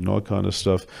trustworthy and all that kind of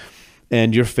stuff.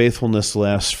 And your faithfulness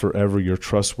lasts forever. Your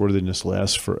trustworthiness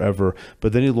lasts forever.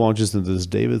 But then he launches into this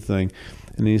David thing,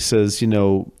 and he says,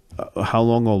 how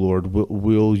long, O Lord,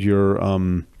 will your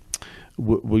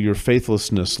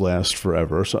faithlessness last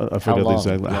forever? So I forget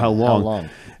exactly how long.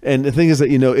 And the thing is that,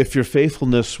 if your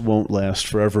faithfulness won't last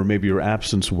forever, maybe your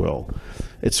absence will.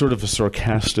 It's sort of a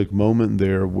sarcastic moment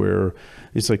there where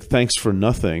it's like, thanks for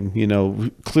nothing.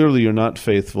 Clearly you're not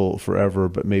faithful forever,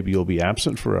 but maybe you'll be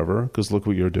absent forever because look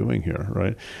what you're doing here,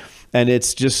 right? And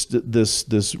it's just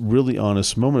this really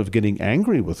honest moment of getting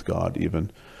angry with God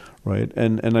even, right?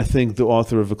 And I think the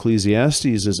author of Ecclesiastes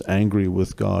is angry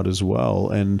with God as well.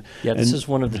 And this is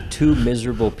one of the two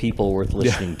miserable people worth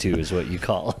listening to, is what you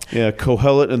call. Yeah,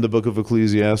 Kohelet in the book of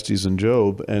Ecclesiastes and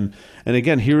Job. And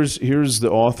again, here's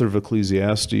the author of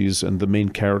Ecclesiastes and the main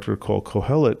character called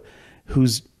Kohelet,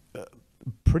 who's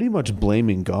pretty much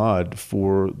blaming God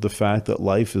for the fact that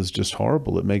life is just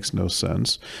horrible. It makes no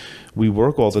sense. We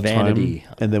work all the time,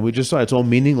 and then we just it's all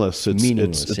meaningless.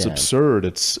 It's absurd.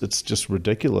 It's just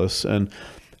ridiculous. And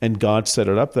God set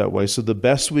it up that way. So the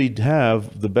best we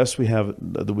have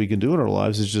that we can do in our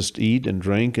lives is just eat and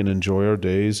drink and enjoy our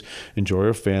days, enjoy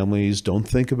our families. Don't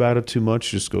think about it too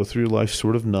much. Just go through your life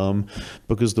sort of numb,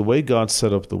 because the way God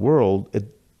set up the world,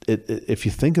 if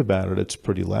you think about it, it's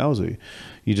pretty lousy.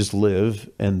 You just live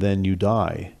and then you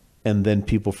die, and then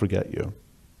people forget you.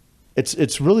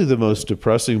 It's really the most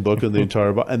depressing book in the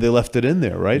entire Bible, and they left it in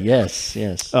there, right? Yes.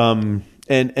 It's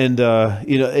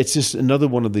just another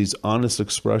one of these honest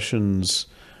expressions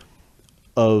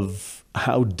of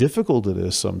how difficult it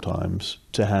is sometimes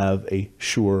to have a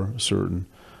sure, certain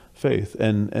faith.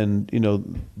 And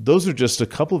those are just a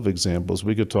couple of examples.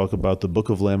 We could talk about the Book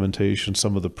of Lamentations,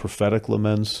 some of the prophetic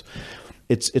laments.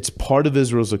 It's part of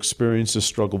Israel's experience to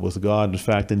struggle with God. In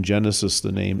fact, in Genesis,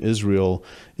 the name Israel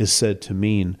is said to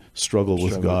mean struggle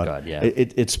with God. Yeah.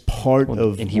 It's part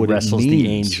of and he what wrestles it means.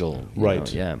 The angel.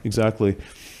 Right. Exactly.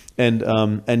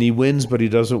 And he wins, but he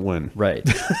doesn't win. Right.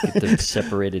 The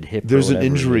separated hip. There's an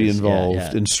injury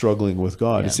involved in struggling with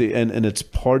God. Yeah. See, and it's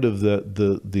part of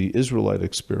the Israelite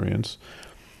experience.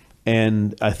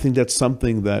 And I think that's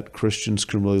something that Christians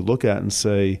can really look at and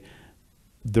say,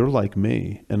 they're like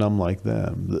me and I'm like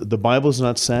them. The Bible is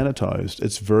not sanitized.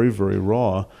 It's very, very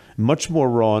raw, much more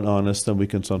raw and honest than we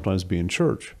can sometimes be in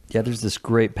church. Yeah, there's this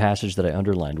great passage that I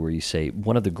underlined where you say,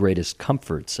 one of the greatest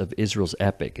comforts of Israel's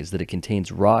epic is that it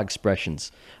contains raw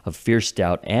expressions of fierce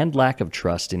doubt and lack of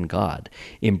trust in God,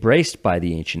 embraced by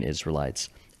the ancient Israelites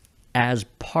as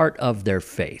part of their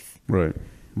faith. Right.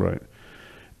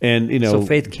 And, So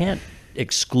faith can't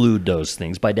exclude those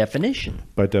things by definition.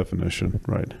 By definition,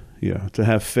 right. Yeah. To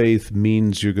have faith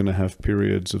means you're going to have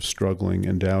periods of struggling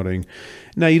and doubting.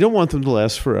 Now, you don't want them to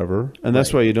last forever, and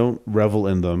that's why you don't revel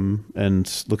in them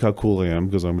and look how cool I am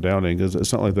because I'm doubting. Because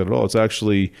it's not like that at all. It's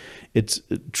actually,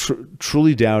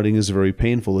 truly doubting is very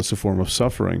painful. It's a form of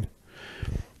suffering.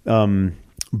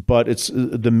 But it's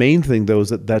the main thing, though,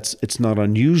 is it's not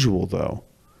unusual, though.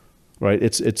 Right?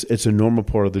 It's a normal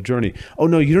part of the journey. Oh,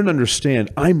 no, you don't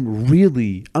understand. I'm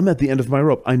at the end of my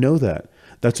rope. I know that.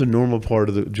 That's a normal part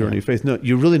of the journey of faith. No,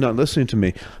 you're really not listening to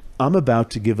me. I'm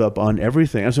about to give up on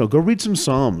everything. And so go read some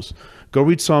Psalms. Go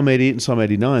read Psalm 88 and Psalm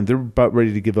 89. They're about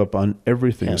ready to give up on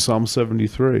everything. Yeah. Psalm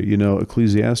 73,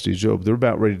 Ecclesiastes, Job, they're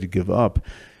about ready to give up.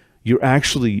 You're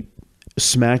actually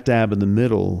smack dab in the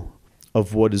middle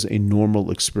of what is a normal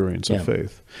experience of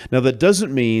faith. Now, that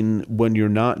doesn't mean when you're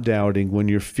not doubting, when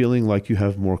you're feeling like you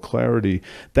have more clarity,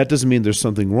 that doesn't mean there's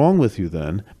something wrong with you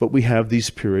then, but we have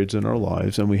these periods in our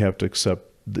lives and we have to accept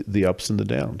the ups and the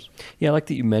downs. Yeah, I like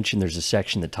that you mentioned there's a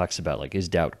section that talks about, like, is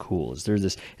doubt cool? Is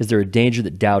there a danger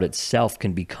that doubt itself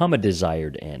can become a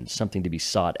desired end, something to be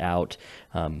sought out?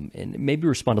 And maybe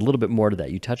respond a little bit more to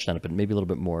that. You touched on it, but maybe a little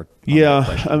bit more.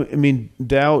 I mean,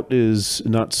 doubt is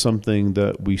not something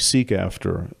that we seek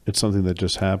after. It's something that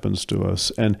just happens to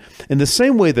us. And in the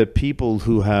same way that people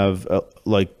who have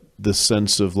the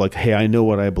sense of like, hey, I know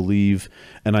what I believe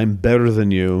and I'm better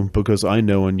than you because I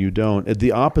know and you don't.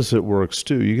 The opposite works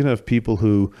too. You can have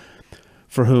people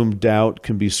for whom doubt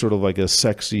can be sort of like a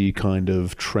sexy kind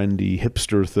of trendy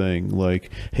hipster thing. Like,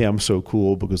 hey, I'm so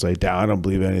cool because I doubt. I don't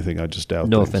believe anything. I just doubt.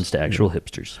 No things. Offense to actual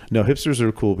hipsters. No, hipsters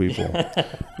are cool people,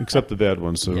 except the bad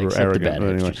ones who are arrogant.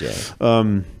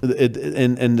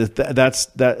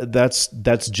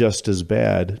 That's just as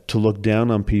bad to look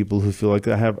down on people who feel like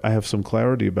I have some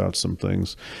clarity about some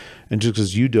things, and just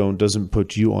because you don't doesn't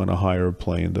put you on a higher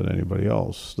plane than anybody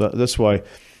else. That's why.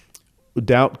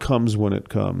 Doubt comes when it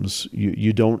comes.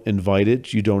 You don't invite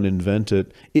it. You don't invent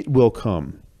it. It will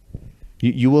come.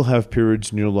 You will have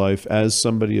periods in your life as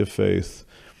somebody of faith,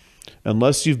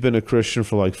 unless you've been a Christian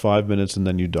for like 5 minutes and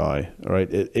then you die. All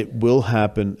right, it will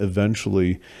happen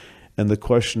eventually. And the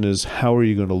question is, how are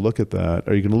you going to look at that?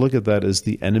 Are you going to look at that as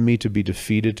the enemy to be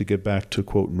defeated to get back to,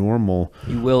 quote, normal?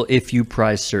 You will if you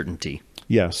prize certainty.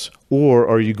 Yes. Or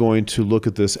are you going to look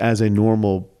at this as a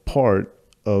normal part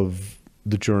of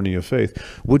the journey of faith,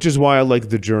 which is why I like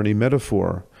the journey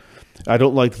metaphor. I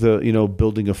don't like the,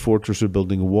 building a fortress or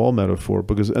building a wall metaphor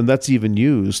and that's even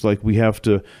used. Like we have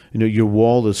to, your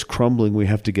wall is crumbling. We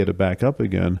have to get it back up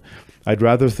again. I'd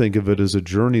rather think of it as a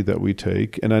journey that we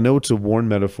take. And I know it's a worn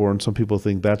metaphor and some people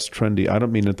think that's trendy. I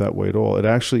don't mean it that way at all. It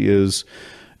actually is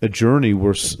a journey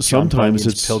where sometimes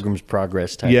it's Pilgrim's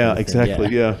Progress type. Yeah, exactly.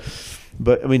 Yeah.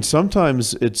 But I mean,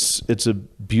 sometimes it's a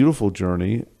beautiful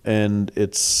journey and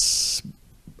it's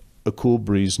a cool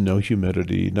breeze, no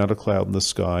humidity, not a cloud in the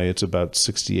sky. It's about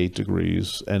 68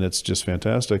 degrees and it's just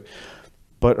fantastic.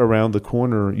 But around the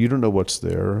corner, you don't know what's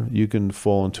there. You can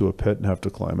fall into a pit and have to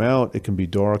climb out. It can be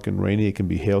dark and rainy. It can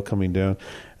be hail coming down,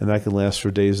 and that can last for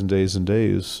days and days and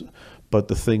days. But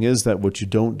the thing is that what you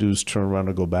don't do is turn around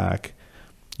and go back.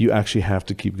 You actually have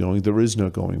to keep going. There is no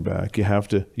going back.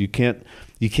 You can't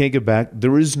get back.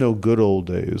 There is no good old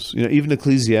days. Even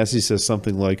Ecclesiastes says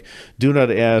something like, do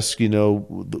not ask,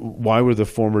 why were the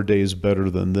former days better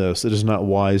than this? It is not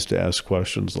wise to ask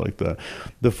questions like that.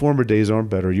 The former days aren't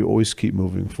better. You always keep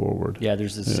moving forward. Yeah,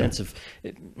 there's this sense of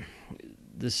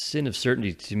the sin of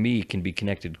certainty to me can be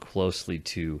connected closely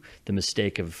to the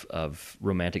mistake of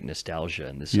romantic nostalgia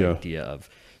and this idea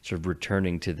of sort of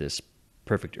returning to this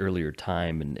perfect earlier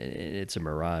time, and it's a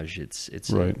mirage. It's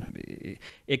right.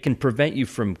 It can prevent you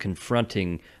from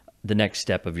confronting the next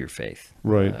step of your faith.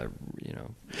 Right.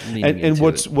 And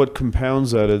what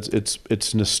compounds that is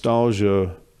it's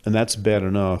nostalgia, and that's bad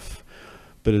enough,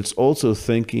 but it's also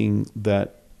thinking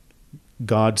that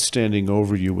God's standing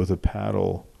over you with a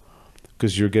paddle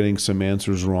because you're getting some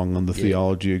answers wrong on the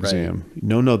theology exam. Right.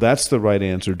 No, that's the right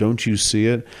answer. Don't you see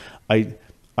it?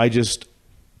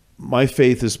 My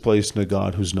faith is placed in a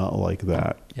God who's not like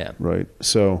that. Yeah. Right.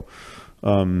 So,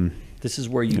 this is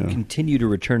where you continue to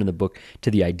return in the book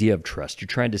to the idea of trust. You're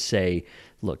trying to say,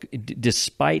 look,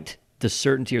 despite the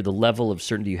certainty or the level of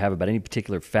certainty you have about any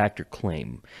particular fact or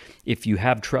claim, if you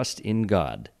have trust in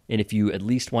God, and if you at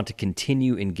least want to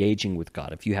continue engaging with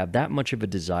God, if you have that much of a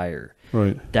desire,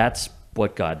 that's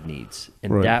what God needs.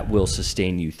 And that will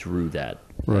sustain you through that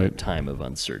time of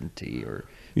uncertainty,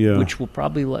 which will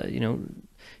probably,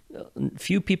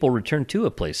 few people return to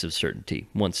a place of certainty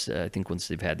once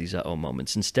they've had these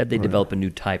moments. Instead, they develop a new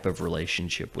type of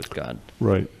relationship with God.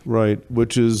 Right.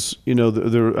 Which is, I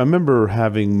remember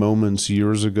having moments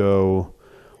years ago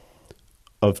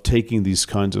of taking these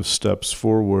kinds of steps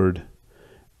forward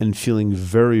and feeling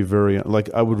very, very, like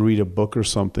I would read a book or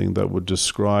something that would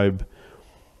describe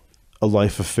a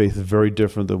life of faith very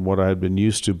different than what I had been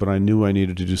used to, but I knew I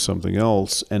needed to do something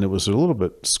else, and it was a little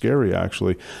bit scary,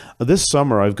 actually. This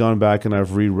summer, I've gone back and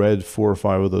I've reread 4 or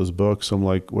 5 of those books. I'm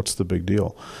like, what's the big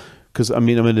deal? Because, I'm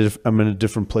in a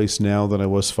different place now than I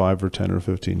was 5 or 10 or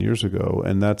 15 years ago,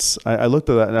 and I looked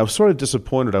at that, and I was sort of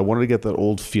disappointed. I wanted to get that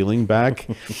old feeling back,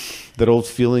 that old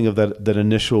feeling of that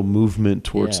initial movement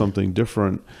towards something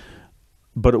different.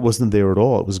 But it wasn't there at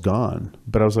all. It was gone.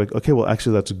 But I was like, okay, well,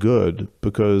 actually, that's good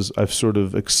because I've sort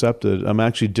of accepted. I'm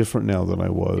actually different now than I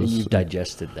was. And you've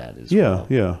digested that as well.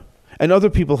 Yeah. And other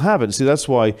people haven't. See, that's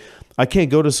why I can't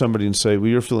go to somebody and say, well,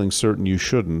 you're feeling certain you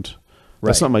shouldn't.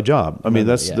 That's not my job. I mean,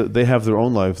 they have their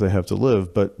own life they have to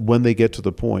live. But when they get to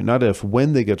the point,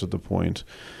 when they get to the point,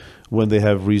 when they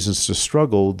have reasons to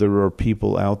struggle, there are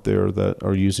people out there that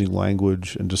are using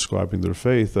language and describing their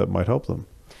faith that might help them.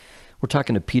 We're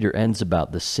talking to Peter Enns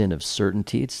about the sin of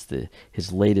certainty. It's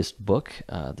his latest book.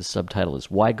 The subtitle is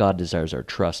Why God Desires Our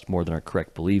Trust More Than Our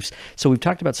Correct Beliefs. So we've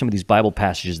talked about some of these Bible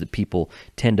passages that people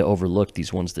tend to overlook,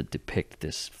 these ones that depict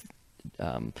this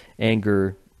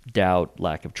anger, doubt,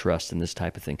 lack of trust, and this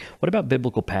type of thing. What about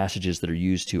biblical passages that are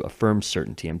used to affirm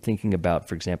certainty? I'm thinking about,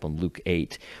 for example, in Luke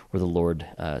 8, where the Lord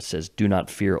says, do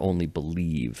not fear, only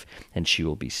believe, and she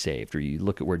will be saved. Or you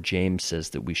look at where James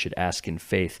says that we should ask in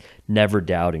faith, never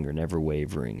doubting or never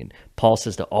wavering. And Paul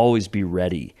says to always be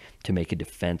ready to make a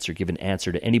defense or give an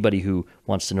answer to anybody who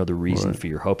wants to know the reason for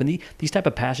your hope. And these type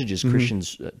of passages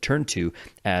Christians turn to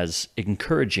as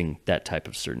encouraging that type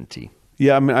of certainty.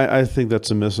 Yeah, I mean, I think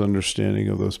that's a misunderstanding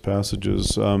of those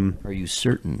passages. Are you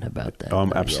certain about that?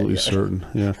 I'm absolutely certain.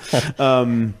 Yeah.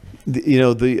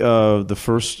 The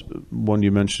first one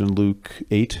you mentioned, Luke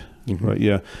 8, right?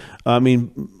 Yeah. I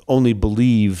mean, only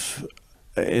believe.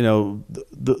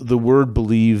 The word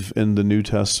believe in the New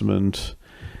Testament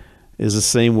is the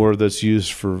same word that's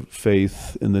used for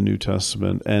faith in the New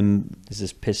Testament. And is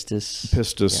this pistis?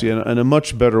 Pistis, yeah. And a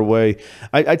much better way.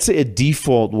 I'd say a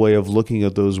default way of looking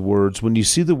at those words. When you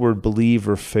see the word believe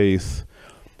or faith,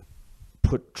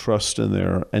 put trust in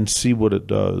there and see what it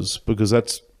does, because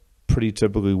that's pretty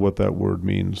typically what that word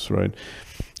means, right?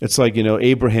 It's like,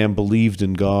 Abraham believed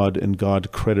in God and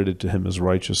God credited to him as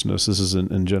righteousness. This is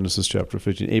in Genesis chapter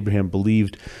 15. Abraham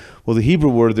believed. Well, the Hebrew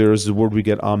word there is the word we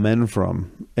get amen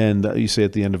from. And you say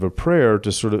at the end of a prayer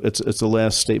to sort of, it's the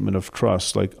last statement of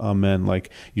trust, like amen,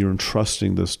 like you're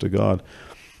entrusting this to God.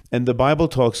 And the Bible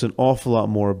talks an awful lot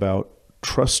more about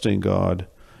trusting God,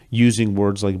 using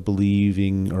words like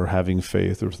believing or having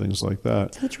faith or things like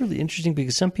that. That's really interesting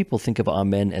because some people think of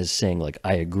amen as saying like,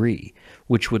 I agree,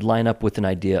 which would line up with an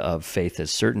idea of faith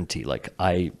as certainty, like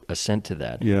I assent to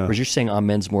that. Yeah. Whereas you're saying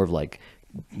amen's more of like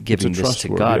giving this to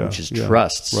God, which is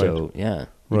trust. Right. So it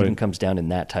even comes down in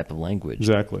that type of language.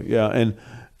 Exactly. Yeah. And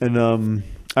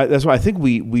that's why I think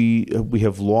we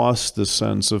have lost the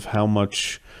sense of how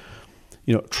much,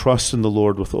 trust in the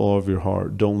Lord with all of your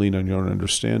heart. Don't lean on your own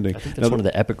understanding. I think that's one of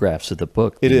the epigraphs of the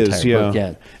book. It is, yeah. Book,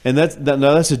 yeah. And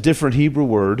that's a different Hebrew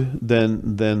word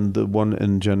than the one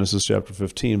in Genesis chapter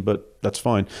 15, but that's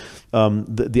fine.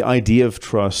 The idea of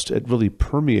trust, it really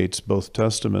permeates both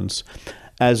testaments,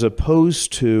 as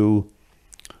opposed to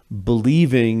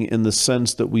believing in the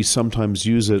sense that we sometimes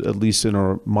use it, at least in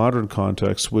our modern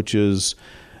context, which is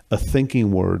a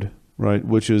thinking word, right?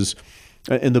 Which is,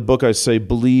 in the book I say,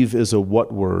 believe is a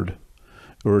what word,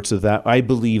 or it's a that. I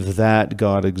believe that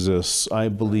God exists. I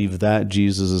believe that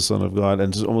Jesus is the Son of God.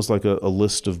 And it's almost like a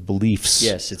list of beliefs.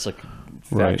 Yes, it's like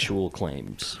factual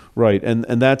claims. Right, and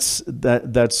that's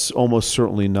almost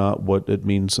certainly not what it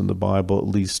means in the Bible, at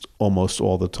least almost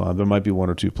all the time. There might be one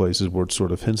or two places where it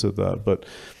sort of hints at that, but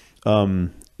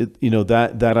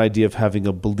that idea of having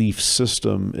a belief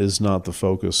system is not the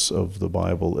focus of the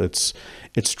Bible. It's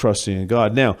trusting in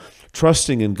God. Now,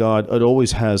 trusting in God, it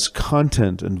always has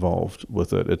content involved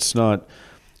with it. It's not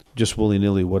just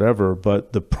willy-nilly whatever,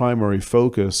 but the primary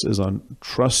focus is on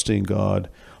trusting God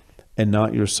and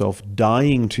not yourself,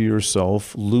 dying to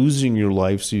yourself, losing your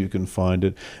life so you can find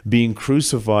it, being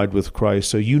crucified with Christ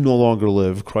so you no longer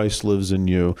live, Christ lives in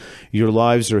you. Your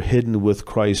lives are hidden with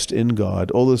Christ in God,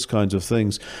 all those kinds of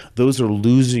things. Those are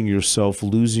losing yourself,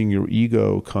 losing your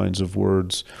ego kinds of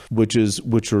words, which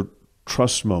are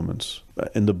trust moments.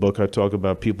 In the book, I talk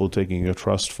about people taking a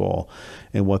trust fall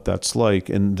and what that's like.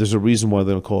 And there's a reason why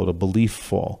they don't call it a belief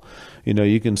fall.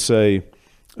 You can say,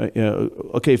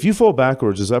 Okay, if you fall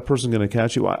backwards, is that person going to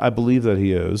catch you? I believe that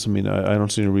he is. I mean, I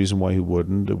don't see any reason why he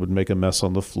wouldn't. It would make a mess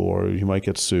on the floor. He might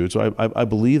get sued. So I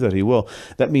believe that he will.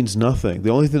 That means nothing. The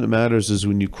only thing that matters is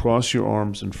when you cross your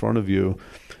arms in front of you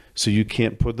so you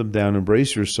can't put them down and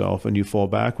brace yourself and you fall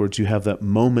backwards, you have that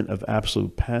moment of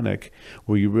absolute panic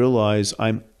where you realize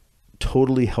I'm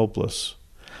totally helpless.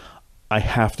 I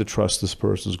have to trust this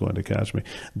person is going to catch me.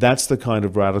 That's the kind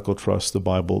of radical trust the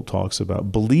Bible talks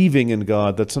about. Believing in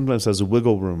God, that sometimes has a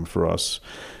wiggle room for us.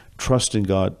 Trusting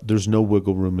God, there's no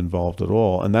wiggle room involved at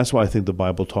all. And that's why I think the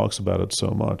Bible talks about it so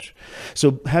much.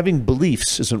 So having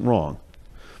beliefs isn't wrong.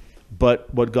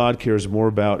 But what God cares more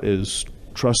about is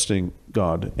trusting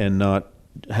God and not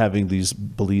having these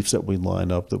beliefs that we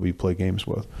line up, that we play games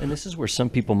with. And this is where some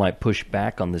people might push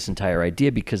back on this entire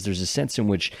idea, because there's a sense in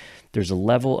which there's a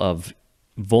level of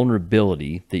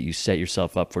vulnerability that you set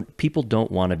yourself up for. People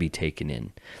don't want to be taken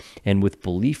in. And with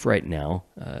belief right now,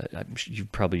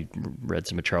 you've probably read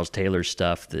some of Charles Taylor's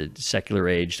stuff, the secular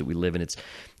age that we live in.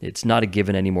 It's not a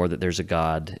given anymore that there's a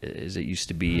God as it used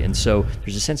to be. And so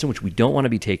there's a sense in which we don't want to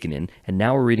be taken in. And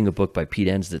now we're reading a book by Pete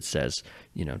Enns that says,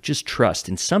 just trust.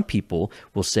 And some people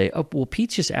will say, oh, well,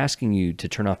 Pete's just asking you to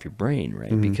turn off your brain,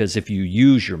 right? Mm-hmm. Because if you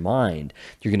use your mind,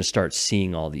 you're going to start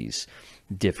seeing all these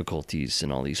difficulties and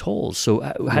all these holes. So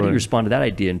how do you respond to that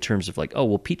idea in terms of like, oh,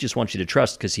 well, Pete just wants you to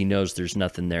trust because he knows there's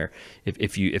nothing there.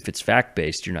 If it's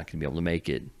fact-based, you're not going to be able to make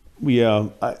it. Yeah,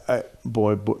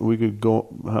 boy, we could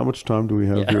go. How much time do we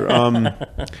have here?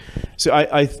 So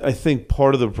I think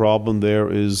part of the problem there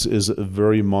is a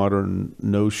very modern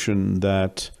notion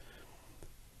that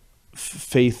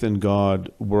faith in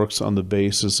God works on the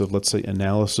basis of, let's say,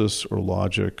 analysis or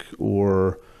logic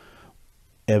or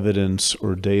evidence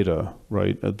or data,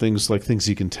 right? Things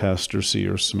you can test or see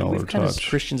or smell or touch.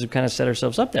 Christians have kind of set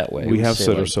ourselves up that way. We have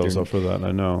set ourselves up for that,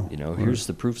 I know. Here's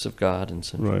the proofs of God and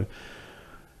so on. Right.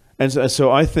 And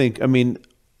so I think,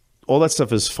 all that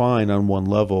stuff is fine on one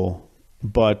level,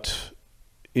 but,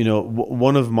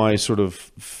 one of my sort of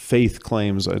faith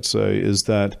claims, I'd say, is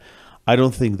that I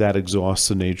don't think that exhausts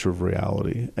the nature of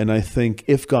reality. And I think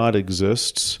if God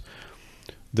exists,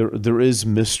 there is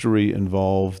mystery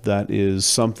involved that is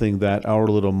something that our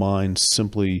little minds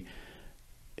simply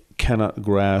cannot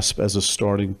grasp as a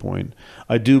starting point.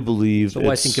 I do believe. So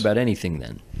why think about anything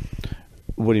then?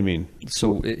 What do you mean?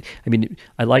 So,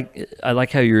 I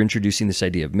like how you're introducing this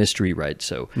idea of mystery, right?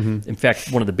 So, in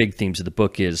fact, one of the big themes of the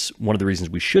book is one of the reasons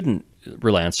we shouldn't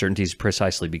rely on certainties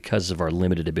precisely because of our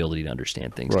limited ability to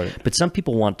understand things. Right. But some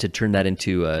people want to turn that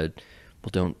into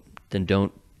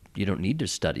you don't need to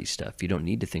study stuff. You don't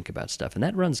need to think about stuff. And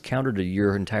that runs counter to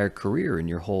your entire career and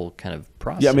your whole kind of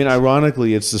process. Yeah,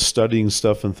 ironically, it's the studying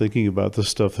stuff and thinking about this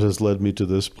stuff that has led me to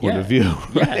this point of view.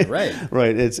 Right? Yeah, right.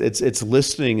 Right. It's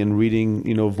listening and reading,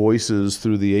 voices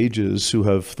through the ages who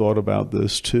have thought about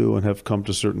this too and have come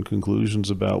to certain conclusions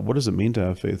about what does it mean to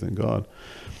have faith in God.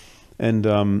 And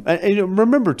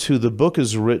remember too, the book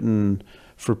is written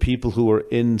for people who are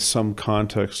in some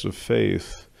context of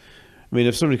faith.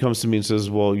 If somebody comes to me and says,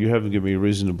 well, you haven't given me a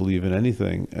reason to believe in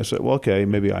anything, I say, well, okay,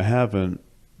 maybe I haven't.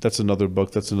 That's another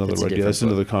book. That's another idea. That's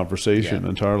another conversation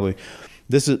entirely.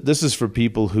 This is for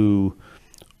people who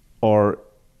are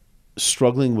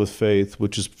struggling with faith,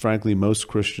 which is frankly most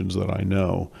Christians that I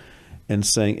know, and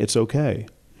saying it's okay.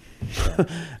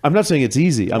 I'm not saying it's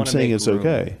easy. I'm saying it's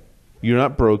okay. You're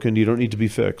not broken. You don't need to be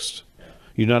fixed.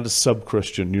 You're not a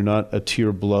sub-Christian. You're not a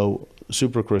tier below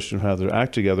super Christian who have their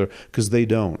act together, because they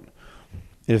don't.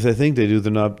 And if they think they do,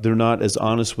 they're not as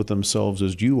honest with themselves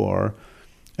as you are.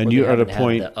 And you're at a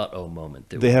point, moment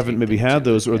they haven't maybe had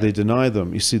those, or they deny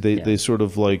them. You see, they sort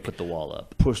of like put the wall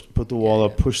up,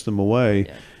 push them away.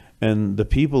 Yeah. And the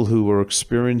people who are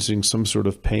experiencing some sort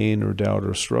of pain or doubt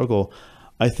or struggle,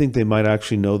 I think they might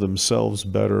actually know themselves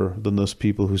better than those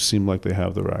people who seem like they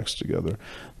have their acts together.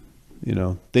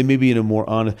 They may be in a more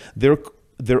honest,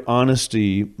 their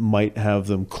honesty might have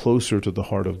them closer to the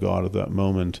heart of God at that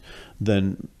moment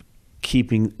than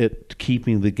keeping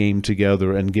the game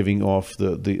together and giving off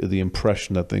the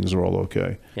impression that things are all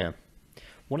okay. Yeah.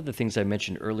 One of the things I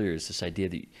mentioned earlier is this idea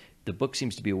that the book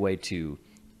seems to be a way to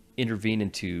intervene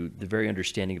into the very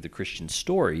understanding of the Christian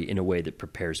story in a way that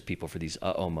prepares people for these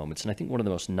moments. And I think one of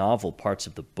the most novel parts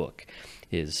of the book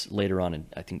is later on in,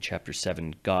 I think, chapter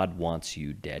 7, God Wants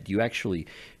You Dead. You actually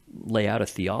lay out a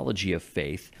theology of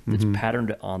faith that's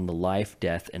patterned on the life,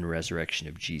 death, and resurrection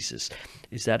of Jesus.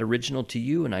 Is that original to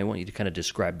you? And I want you to kind of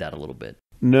describe that a little bit.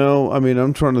 No, I mean,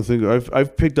 I'm trying to think.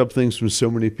 I've picked up things from so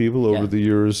many people over the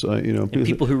years. And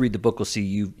people who read the book will see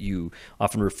you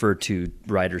often refer to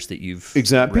writers that you've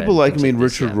exactly. read, People like,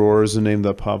 Richard Rohr is a name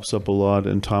that pops up a lot,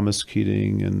 and Thomas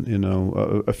Keating, and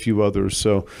a few others.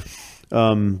 So,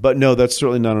 but no, that's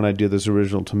certainly not an idea that's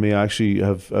original to me. I actually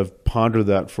have pondered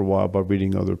that for a while by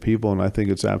reading other people, and I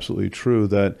think it's absolutely true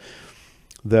that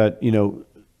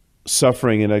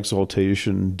suffering and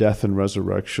exaltation, death and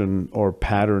resurrection are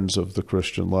patterns of the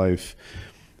Christian life.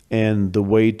 And the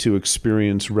way to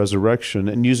experience resurrection,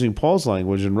 and using Paul's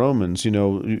language in Romans,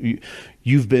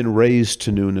 you've been raised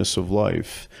to newness of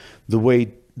life. The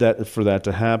way that for that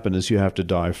to happen is you have to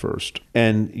die first.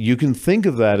 And you can think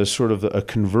of that as sort of a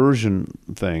conversion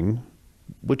thing,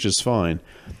 which is fine.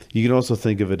 You can also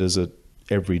think of it as a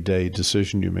everyday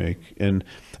decision you make. And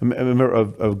I remember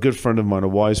a good friend of mine, a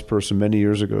wise person many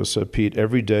years ago, said, Pete,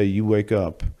 every day you wake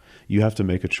up, you have to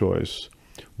make a choice.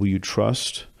 Will you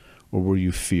trust or will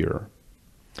you fear?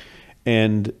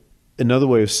 And another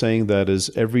way of saying that is,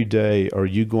 every day, are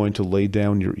you going to lay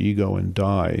down your ego and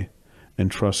die and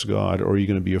trust God, or are you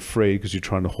going to be afraid because you're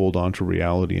trying to hold on to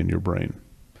reality in your brain?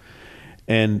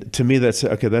 And to me, that's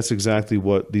exactly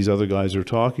what these other guys are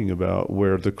talking about,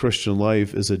 where the Christian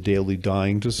life is a daily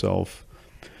dying to self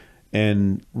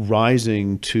and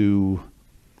rising to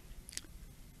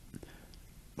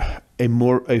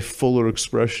a fuller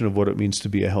expression of what it means to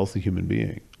be a healthy human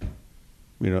being,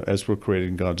 as we're created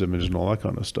in God's image and all that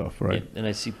kind of stuff, right? And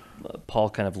I see Paul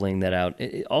kind of laying that out.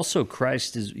 Also,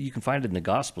 Christ you can find it in the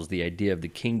Gospels, the idea of the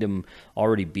kingdom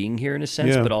already being here in a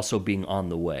sense, but also being on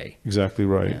the way. Exactly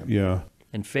right, yeah.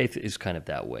 And faith is kind of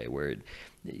that way, where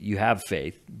you have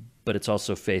faith, but it's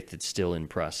also faith that's still in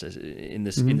process, in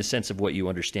the sense of what you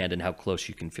understand and how close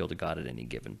you can feel to God at any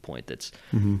given point. It's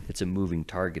a moving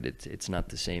target. It's not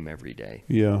the same every day.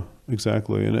 Yeah,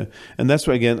 exactly. And that's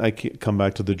why, again, I come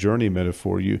back to the journey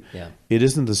metaphor. It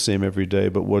isn't the same every day,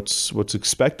 but what's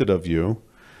expected of you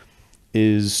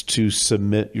is to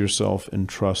submit yourself in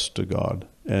trust to God.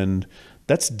 And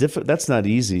that's not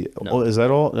easy. No. Is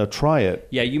that all? Now try it.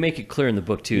 Yeah, you make it clear in the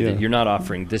book too that you're not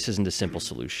offering this isn't a simple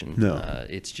solution. No,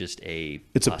 it's just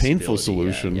it's a painful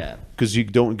solution. Yeah, because you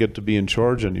don't get to be in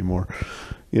charge anymore.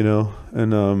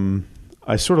 And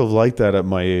I sort of like that at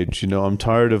my age. I'm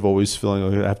tired of always feeling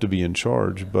like I have to be in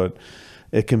charge, but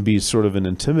it can be sort of an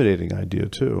intimidating idea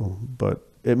too. But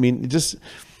I mean, just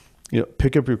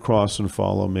pick up your cross and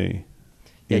follow me.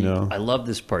 I love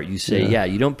this part. You say,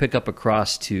 you don't pick up a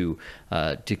cross to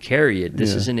carry it.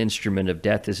 This is an instrument of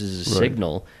death. This is a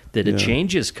signal that a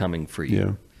change is coming for you.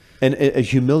 Yeah. And a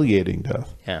humiliating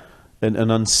death. Yeah. An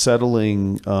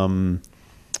unsettling,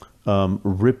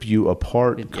 rip you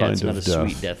apart kind of death. It's not a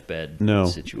sweet deathbed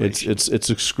situation. It's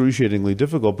excruciatingly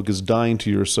difficult, because dying to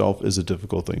yourself is a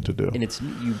difficult thing to do. And it's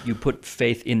you put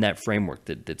faith in that framework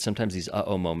that sometimes these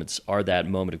moments are that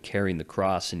moment of carrying the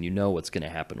cross, and you know what's going to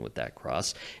happen with that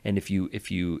cross. And if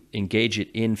you engage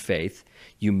it in faith,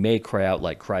 you may cry out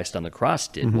like Christ on the cross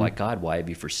did, "Why, God, why have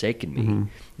you forsaken me?"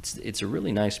 It's a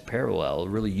really nice parallel, a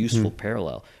really useful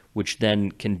parallel, which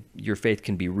then your faith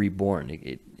can be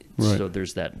reborn. So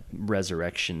there's that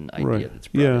resurrection idea that's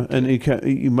brought and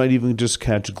you might even just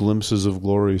catch glimpses of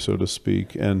glory, so to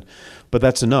speak. But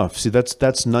that's enough. See,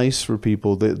 that's nice for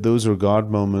people. Those are God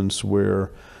moments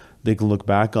where they can look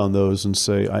back on those and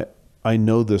say, I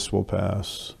know this will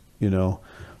pass,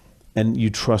 and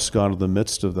you trust God in the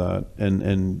midst of that.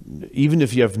 And even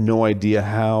if you have no idea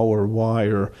how or why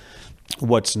or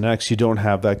what's next, you don't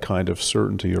have that kind of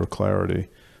certainty or clarity,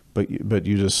 but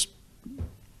you just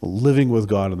living with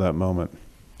God in that moment.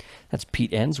 That's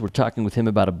Pete Enns. We're talking with him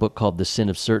about a book called The Sin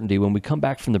of Certainty. When we come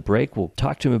back from the break, we'll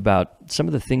talk to him about some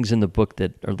of the things in the book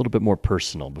that are a little bit more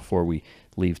personal before we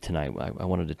leave tonight. I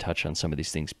wanted to touch on some of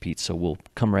these things, Pete, so we'll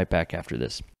come right back after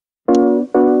this.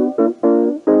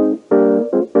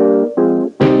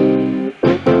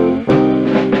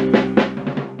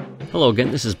 Hello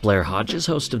again, this is Blair Hodges,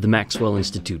 host of the Maxwell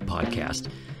Institute podcast.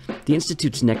 The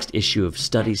Institute's next issue of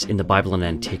Studies in the Bible and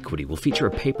Antiquity will feature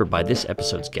a paper by this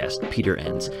episode's guest, Peter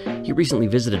Enns. He recently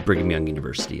visited Brigham Young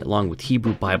University, along with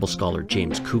Hebrew Bible scholar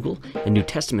James Kugel and New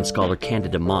Testament scholar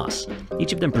Candida Moss.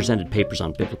 Each of them presented papers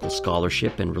on biblical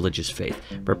scholarship and religious faith,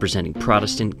 representing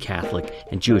Protestant, Catholic,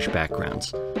 and Jewish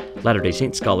backgrounds. Latter-day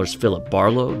Saint scholars Philip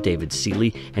Barlow, David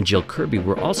Seeley, and Jill Kirby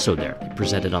were also there,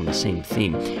 presented on the same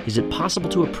theme. Is it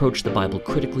possible to approach the Bible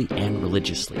critically and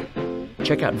religiously?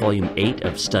 Check out Volume 8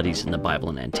 of Studies in the Bible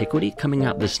and Antiquity, coming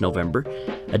out this November.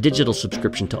 A digital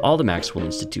subscription to all the Maxwell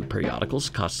Institute periodicals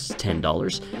costs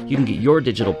 $10. You can get your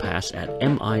digital pass at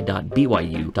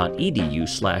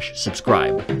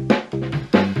mi.byu.edu/subscribe.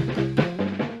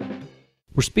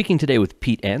 We're speaking today with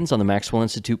Pete Enns on the Maxwell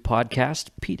Institute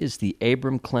podcast. Pete is the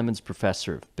Abram Clemens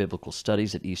Professor of Biblical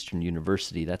Studies at Eastern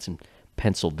University. That's in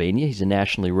Pennsylvania. He's a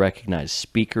nationally recognized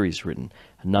speaker. He's written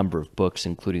a number of books,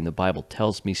 including The Bible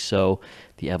Tells Me So,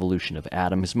 The Evolution of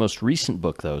Adam. His most recent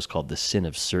book, though, is called The Sin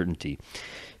of Certainty.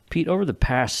 Pete, over the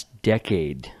past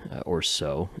decade or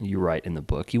so, you write in the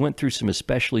book, you went through some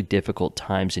especially difficult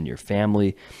times in your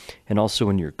family and also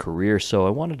in your career. So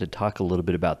I wanted to talk a little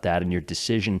bit about that and your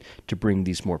decision to bring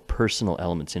these more personal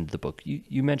elements into the book.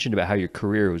 You mentioned about how your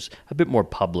career was a bit more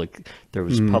public. There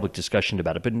was public discussion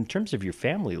about it. But in terms of your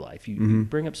family life, you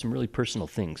bring up some really personal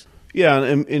things. Yeah,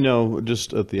 and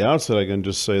just at the outset, I can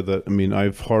just say that,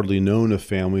 I've hardly known a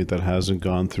family that hasn't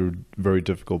gone through very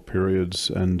difficult periods.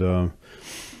 And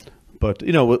but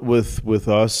with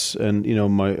us, and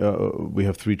we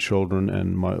have three children,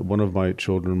 and one of my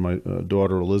children, my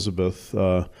daughter Elizabeth,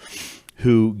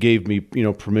 who gave me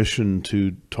permission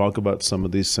to talk about some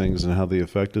of these things and how they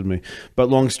affected me. But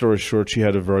long story short, she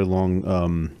had a very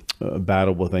long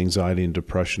battle with anxiety and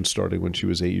depression starting when she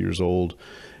was 8 years old.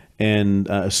 And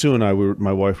Sue and I,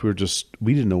 my wife, we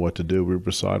didn't know what to do. We were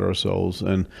beside ourselves.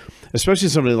 And especially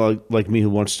somebody like me who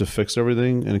wants to fix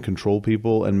everything and control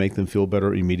people and make them feel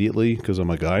better immediately, because I'm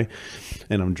a guy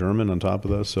and I'm German on top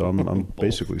of that. So I'm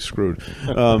basically screwed.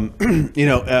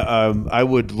 I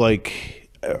would like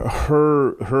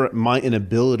my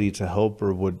inability to help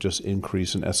her would just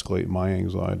increase and escalate my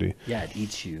anxiety. Yeah, it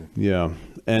eats you. Yeah.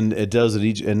 And it does.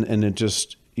 And it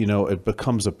just, it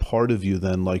becomes a part of you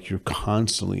then, like you're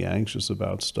constantly anxious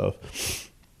about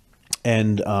stuff.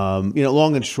 And,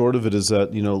 long and short of it is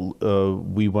that,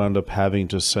 we wound up having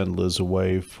to send Liz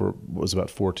away for, it was about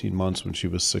 14 months when she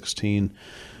was 16,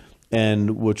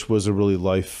 and which was a really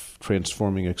life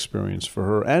transforming experience for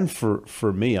her and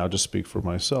for me. I'll just speak for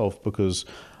myself, because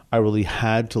I really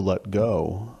had to let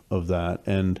go of that.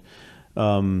 And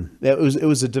it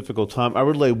was a difficult time. I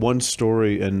relay one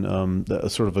story and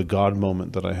sort of a God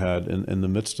moment that I had in the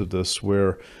midst of this,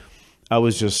 where I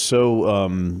was just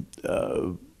so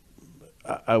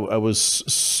I was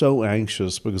so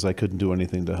anxious because I couldn't do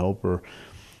anything to help her,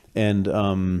 and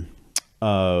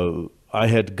I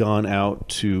had gone out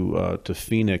to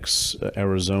Phoenix,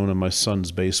 Arizona. My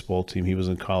son's baseball team, he was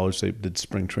in college. They did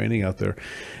spring training out there.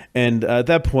 And at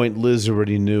that point, Liz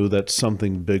already knew that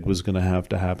something big was going to have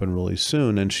to happen really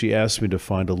soon. And she asked me to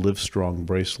find a Livestrong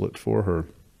bracelet for her.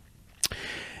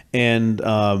 And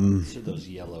so those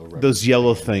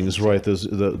yellow things, right? Those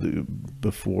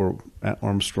before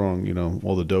Armstrong,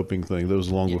 all the doping thing. That was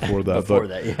long before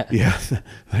that. Yeah.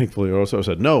 Thankfully, also I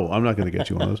said, no, I'm not going to get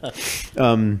you one of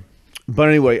those. But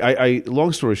anyway, I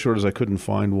long story short is I couldn't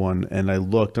find one, and I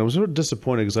looked. I was sort of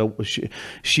disappointed because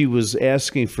she was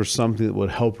asking for something that would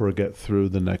help her get through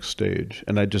the next stage,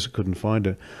 and I just couldn't find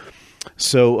it.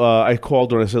 So I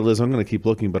called her and I said, Liz, I'm going to keep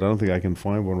looking, but I don't think I can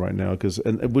find one right now,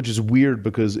 which is weird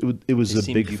because it was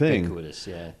a big thing.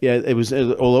 Yeah, it was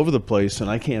all over the place, and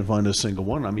I can't find a single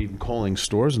one. I'm even calling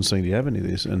stores and saying, do you have any of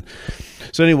these? And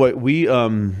so anyway, we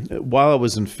while I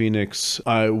was in Phoenix,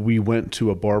 we went to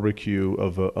a barbecue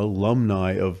of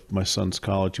alumni of my son's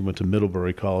college. He went to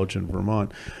Middlebury College in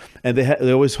Vermont. And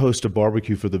they always host a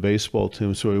barbecue for the baseball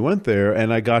team. So we went there,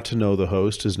 and I got to know the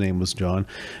host. His name was John,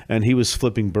 and he was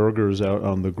flipping burgers out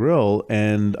on the grill.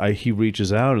 And he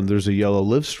reaches out, and there's a yellow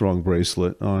Livestrong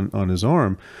bracelet on his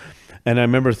arm. And I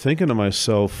remember thinking to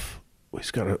myself, well,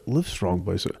 he's got a Livestrong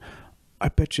bracelet. I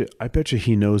bet you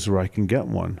he knows where I can get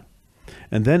one.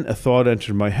 And then a thought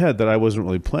entered my head that I wasn't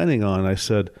really planning on. I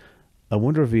said, I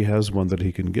wonder if he has one that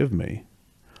he can give me.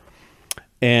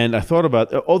 And I thought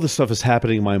about all this stuff is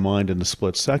happening in my mind in a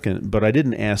split second, but I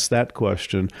didn't ask that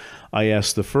question. I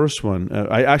asked the first one.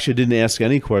 I actually didn't ask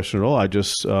any question at all. I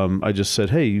just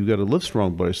said, hey, you got a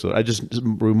Livestrong bracelet. I just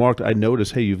remarked, I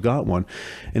noticed, hey, you've got one.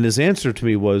 And his answer to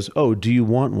me was, oh, do you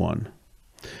want one?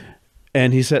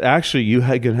 And he said, actually, you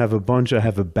can have a bunch. I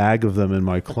have a bag of them in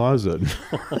my closet.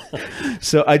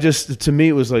 So to me,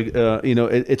 it was like,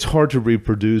 it's hard to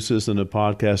reproduce this in a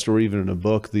podcast or even in a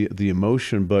book, the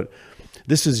emotion, but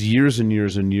this is years and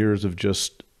years and years of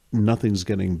just nothing's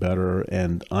getting better,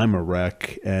 and I'm a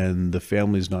wreck, and the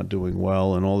family's not doing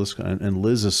well, and all this, and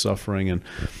Liz is suffering,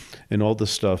 and all this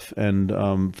stuff.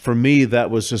 And for me, that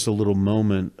was just a little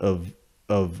moment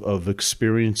of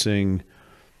experiencing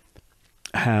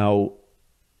how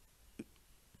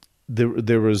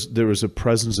there was a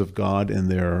presence of God in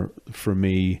there for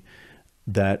me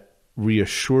that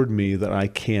reassured me that I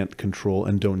can't control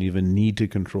and don't even need to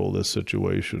control this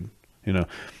situation.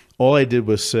 All I did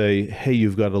was say, hey,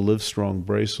 you've got a Livestrong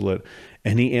bracelet.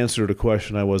 And he answered a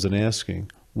question I wasn't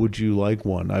asking. Would you like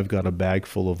one? I've got a bag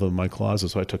full of them in my closet,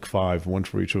 so I took 5, one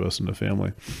for each of us in the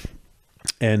family.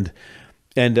 And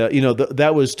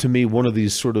that was to me one of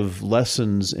these sort of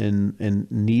lessons in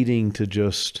needing to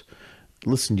just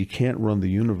listen. You can't run the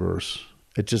universe.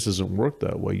 It just doesn't work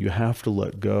that way. You have to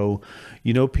let go.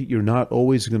 Pete, you're not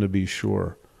always going to be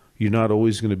sure. You're not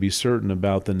always going to be certain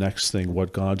about the next thing,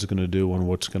 what God's going to do and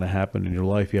what's going to happen in your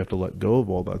life. You have to let go of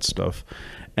all that stuff,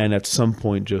 and at some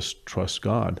point, just trust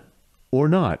God. Or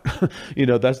not.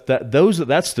 That's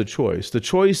the choice. The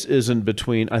choice isn't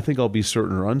between, I think I'll be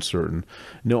certain or uncertain.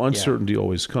 No, uncertainty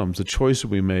always comes. The choice that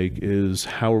we make is,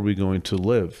 how are we going to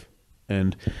live?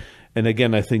 And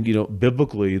again, I think,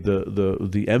 biblically,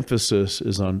 the emphasis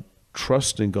is on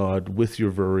trusting God with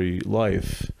your very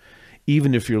life.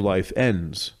 Even if your life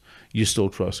ends, you still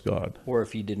trust God. Or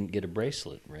if you didn't get a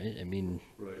bracelet, right? I mean,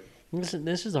 right.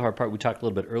 This is the hard part. We talked a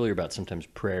little bit earlier about sometimes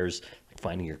prayers, like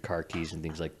finding your car keys and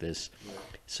things like this. Yeah.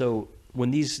 So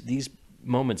when these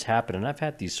moments happen, and I've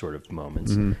had these sort of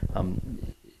moments,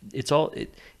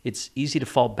 it's easy to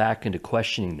fall back into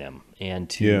questioning them and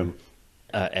to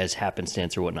as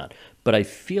happenstance or whatnot. But I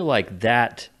feel like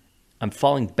that I'm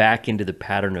falling back into the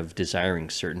pattern of desiring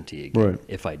certainty again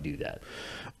if I do that.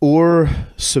 Or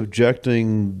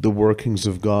subjecting the workings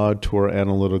of God to our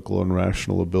analytical and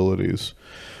rational abilities.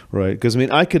 Right, because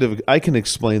I can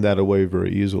explain that away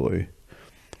very easily.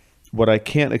 What I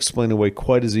can't explain away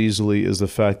quite as easily is the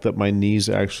fact that my knees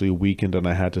actually weakened and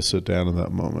I had to sit down in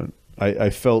that moment. I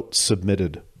felt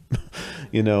submitted,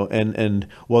 and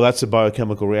well, that's a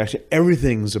biochemical reaction.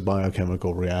 Everything's a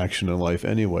biochemical reaction in life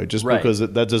anyway, just because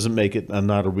that doesn't make it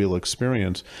not a real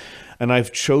experience. And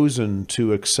I've chosen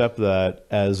to accept that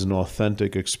as an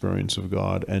authentic experience of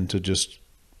God and to just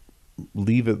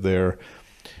leave it there.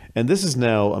 And this is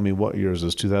now, what year is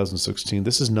this? 2016.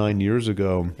 This is 9 years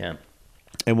ago. Yeah.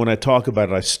 And when I talk about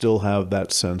it, I still have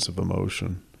that sense of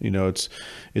emotion. It's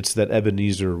that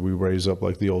Ebenezer we raise up,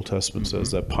 like the Old Testament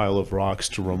says, that pile of rocks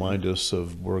to remind us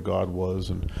of where God was.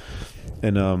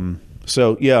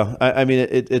 So yeah,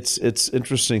 it's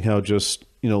interesting how just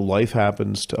life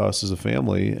happens to us as a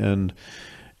family, and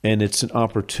it's an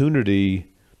opportunity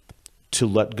to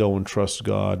let go and trust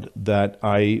God that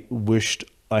I wished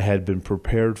I had been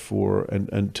prepared for,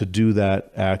 and to do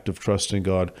that act of trusting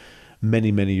God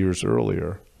many, many years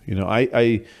earlier.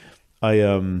 I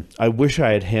wish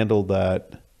I had handled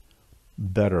that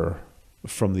better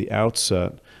from the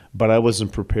outset, but I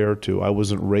wasn't prepared to. I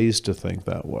wasn't raised to think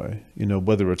that way.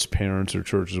 Whether it's parents or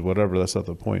churches or whatever, that's not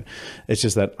the point. It's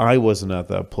just that I wasn't at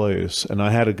that place, and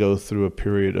I had to go through a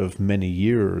period of many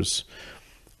years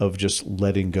of just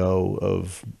letting go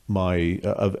of my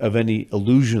of any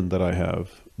illusion that I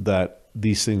have that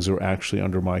these things are actually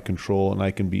under my control, and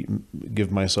I can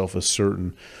give myself a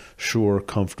certain, sure,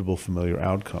 comfortable, familiar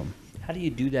outcome. How do you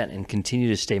do that and continue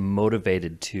to stay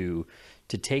motivated to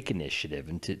take initiative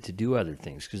and to do other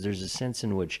things? Because there's a sense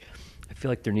in which I feel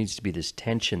like there needs to be this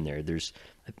tension there.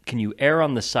 Can you err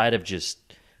on the side of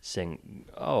just saying,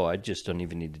 "Oh, I just don't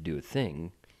even need to do a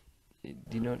thing"? Do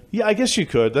you know? Yeah, I guess you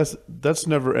could. That's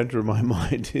never entered my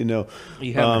mind. You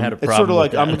haven't had a problem. It's sort of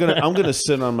like with that. I'm gonna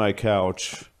sit on my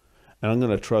couch, and I'm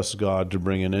gonna trust God to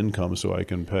bring in income so I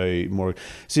can pay more.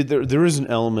 See, there is an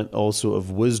element also of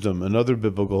wisdom, another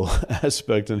biblical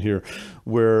aspect in here,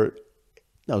 where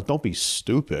no, don't be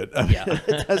stupid.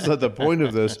 That's not the point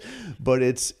of this, but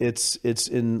it's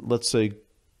in, let's say,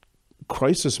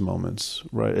 crisis moments,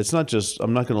 right? It's not just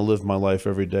I'm not going to live my life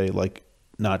every day like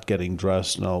not getting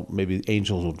dressed. No, maybe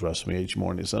angels will dress me each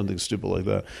morning, something stupid like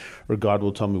that. Or God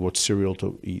will tell me what cereal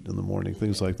to eat in the morning,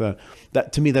 things like that.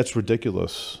 That, to me, that's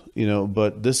ridiculous,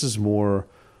 but this is more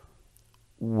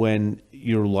when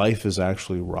your life is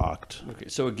actually rocked. Okay,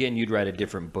 so again, you'd write a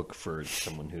different book for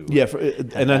someone who... Yeah,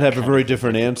 and I'd have a very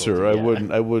different answer. I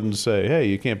wouldn't say, hey,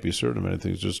 you can't be certain of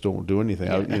anything, just don't do anything.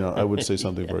 I would say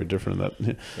something very different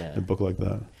in a book like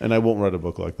that. And I won't write a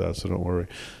book like that, so don't worry.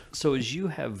 So as you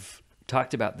have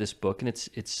talked about this book, and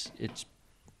it's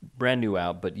brand new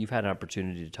out, but you've had an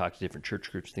opportunity to talk to different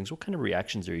church groups, things. What kind of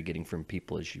reactions are you getting from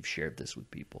people as you've shared this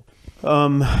with people?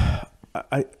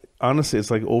 Honestly, it's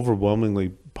like overwhelmingly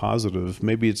positive.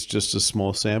 Maybe it's just a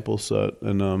small sample set,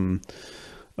 and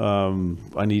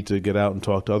I need to get out and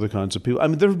talk to other kinds of people.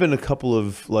 There have been a couple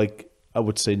of, I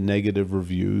would say, negative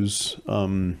reviews.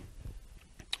 I'm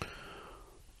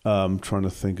trying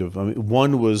to think of.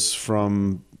 One was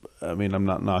from. I'm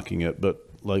not knocking it, but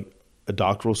a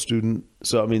doctoral student.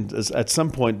 So at some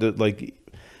point that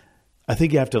I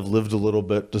think you have to have lived a little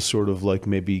bit to sort of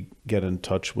maybe get in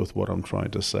touch with what I'm trying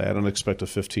to say. I don't expect a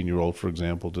 15-year-old, for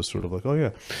example, to sort of oh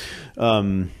yeah.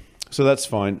 So that's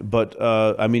fine. But,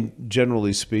 I mean,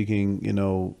 generally speaking, you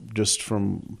know, just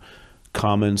from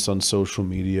comments on social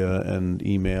media and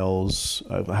emails,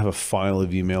 I have a file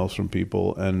of emails from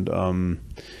people, and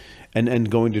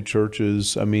going to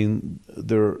churches. I mean,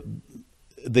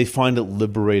 they find it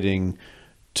liberating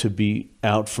to be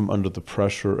out from under the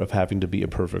pressure of having to be a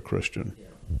perfect Christian,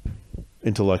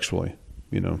 intellectually,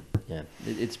 you know. Yeah,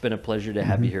 it's been a pleasure to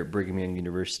have you here at Brigham Young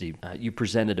University. You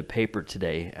presented a paper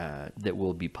today that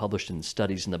will be published in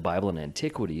Studies in the Bible and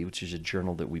Antiquity, which is a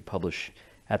journal that we publish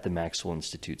at the Maxwell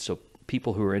Institute. So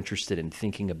people who are interested in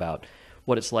thinking about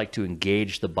what it's like to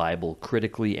engage the Bible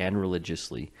critically and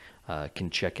religiously can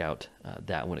check out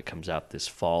that when it comes out this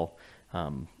fall.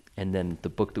 And then the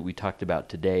book that we talked about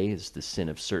today is The Sin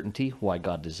of Certainty, Why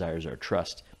God Desires Our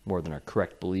Trust More Than Our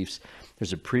Correct Beliefs.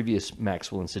 There's a previous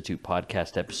Maxwell Institute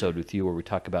podcast episode with you where we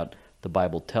talk about The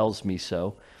Bible Tells Me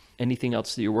So. Anything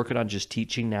else that you're working on, just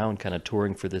teaching now and kind of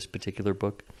touring for this particular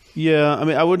book? Yeah, I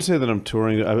mean, I wouldn't say that I'm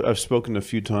touring. I've spoken a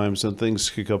few times, and things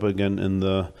kick up again in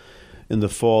the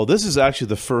fall. This is actually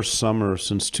the first summer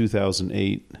since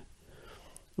 2008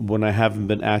 when I haven't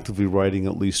been actively writing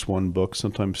at least one book,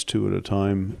 sometimes two at a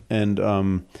time. And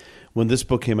when this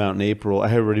book came out in April, I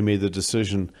had already made the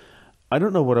decision. I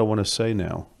don't know what I want to say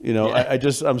now. You know, yeah.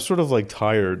 I'm sort of like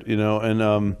tired, you know,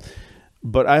 and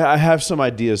but I have some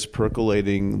ideas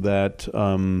percolating that,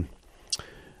 you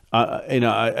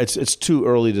know, it's too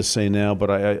early to say now,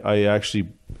 but I actually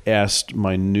asked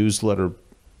my newsletter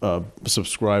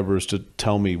subscribers to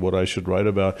tell me what I should write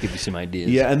about. Give you some ideas.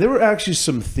 Yeah, and there were actually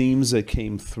some themes that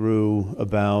came through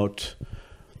about,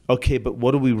 okay, but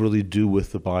what do we really do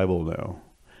with the Bible now?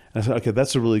 And I said, okay,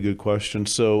 that's a really good question.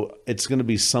 So it's going to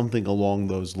be something along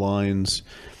those lines.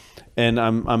 And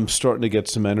I'm starting to get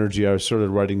some energy. I started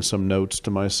writing some notes to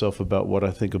myself about what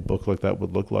I think a book like that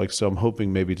would look like. So I'm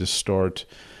hoping maybe to start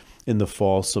in the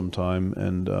fall sometime,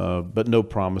 and but no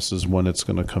promises when it's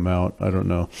going to come out. I don't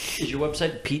know. Is your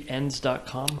website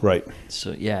PeteEnns.com? Right.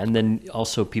 So yeah, and then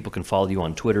also people can follow you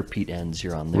on Twitter. Pete Enns,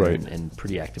 you're on there, right. and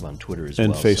pretty active on Twitter as and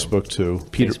well. And Facebook too.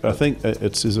 Peter, Facebook. I think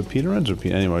is it Peter Enns or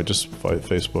Pete? Anyway, just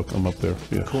Facebook. I'm up there.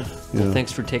 Yeah. Cool. Yeah. Well,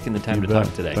 thanks for taking the time You to bet.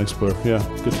 talk today. Thanks, Blair. Yeah,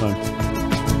 good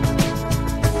time.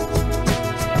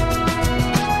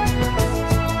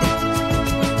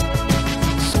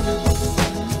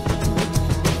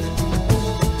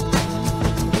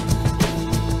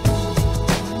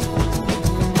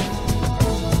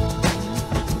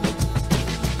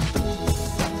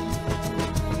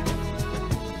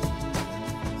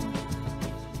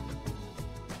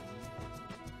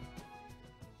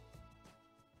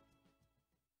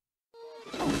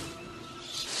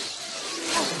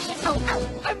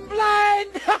 I'm blind!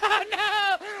 Oh,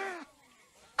 no!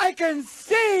 I can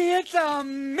see! It's a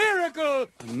miracle!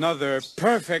 Another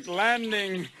perfect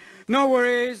landing. No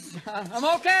worries. I'm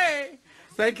okay.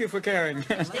 Thank you for caring.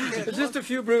 Just a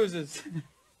few bruises.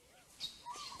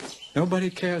 Nobody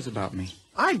cares about me.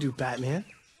 I do, Batman.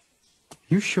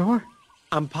 You sure?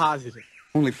 I'm positive.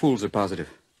 Only fools are positive.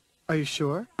 Are you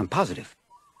sure? I'm positive.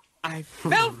 I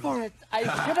fell for it! I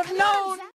should have known!